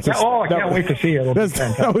 pretty much. I can't wait to see you.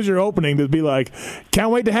 That was your opening, to be like,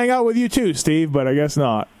 can't wait to hang out with you too, Steve, but I guess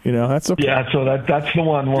not. That's okay. Yeah, so that's the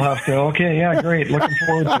one. We'll have to, okay, yeah, great. Looking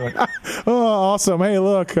forward to it. Oh, awesome. Hey,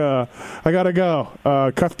 look, I got to go.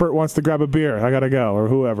 Cuthbert wants to grab a beer. I got to go, or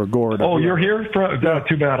whoever, Gord. Oh, you're here?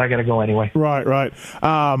 Too bad. I got to go anyway. Right.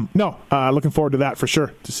 Looking forward to that for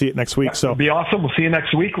sure, to see it next week. So it'll be awesome. We'll see you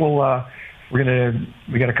next week. We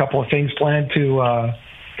got a couple of things planned to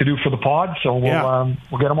do for the pod, so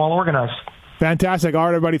we'll get them all organized. Fantastic. All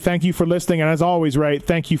right, everybody, thank you for listening, and as always, Ray,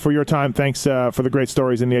 thank you for your time. Thanks for the great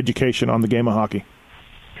stories and the education on the game of hockey.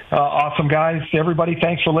 Awesome, guys. Everybody,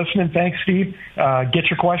 thanks for listening. Thanks, Steve. Get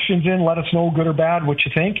your questions in. Let us know, good or bad, what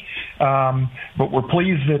you think. But we're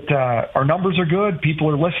pleased that our numbers are good. People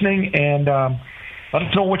are listening, and let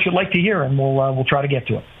us know what you'd like to hear, and we'll try to get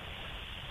to it.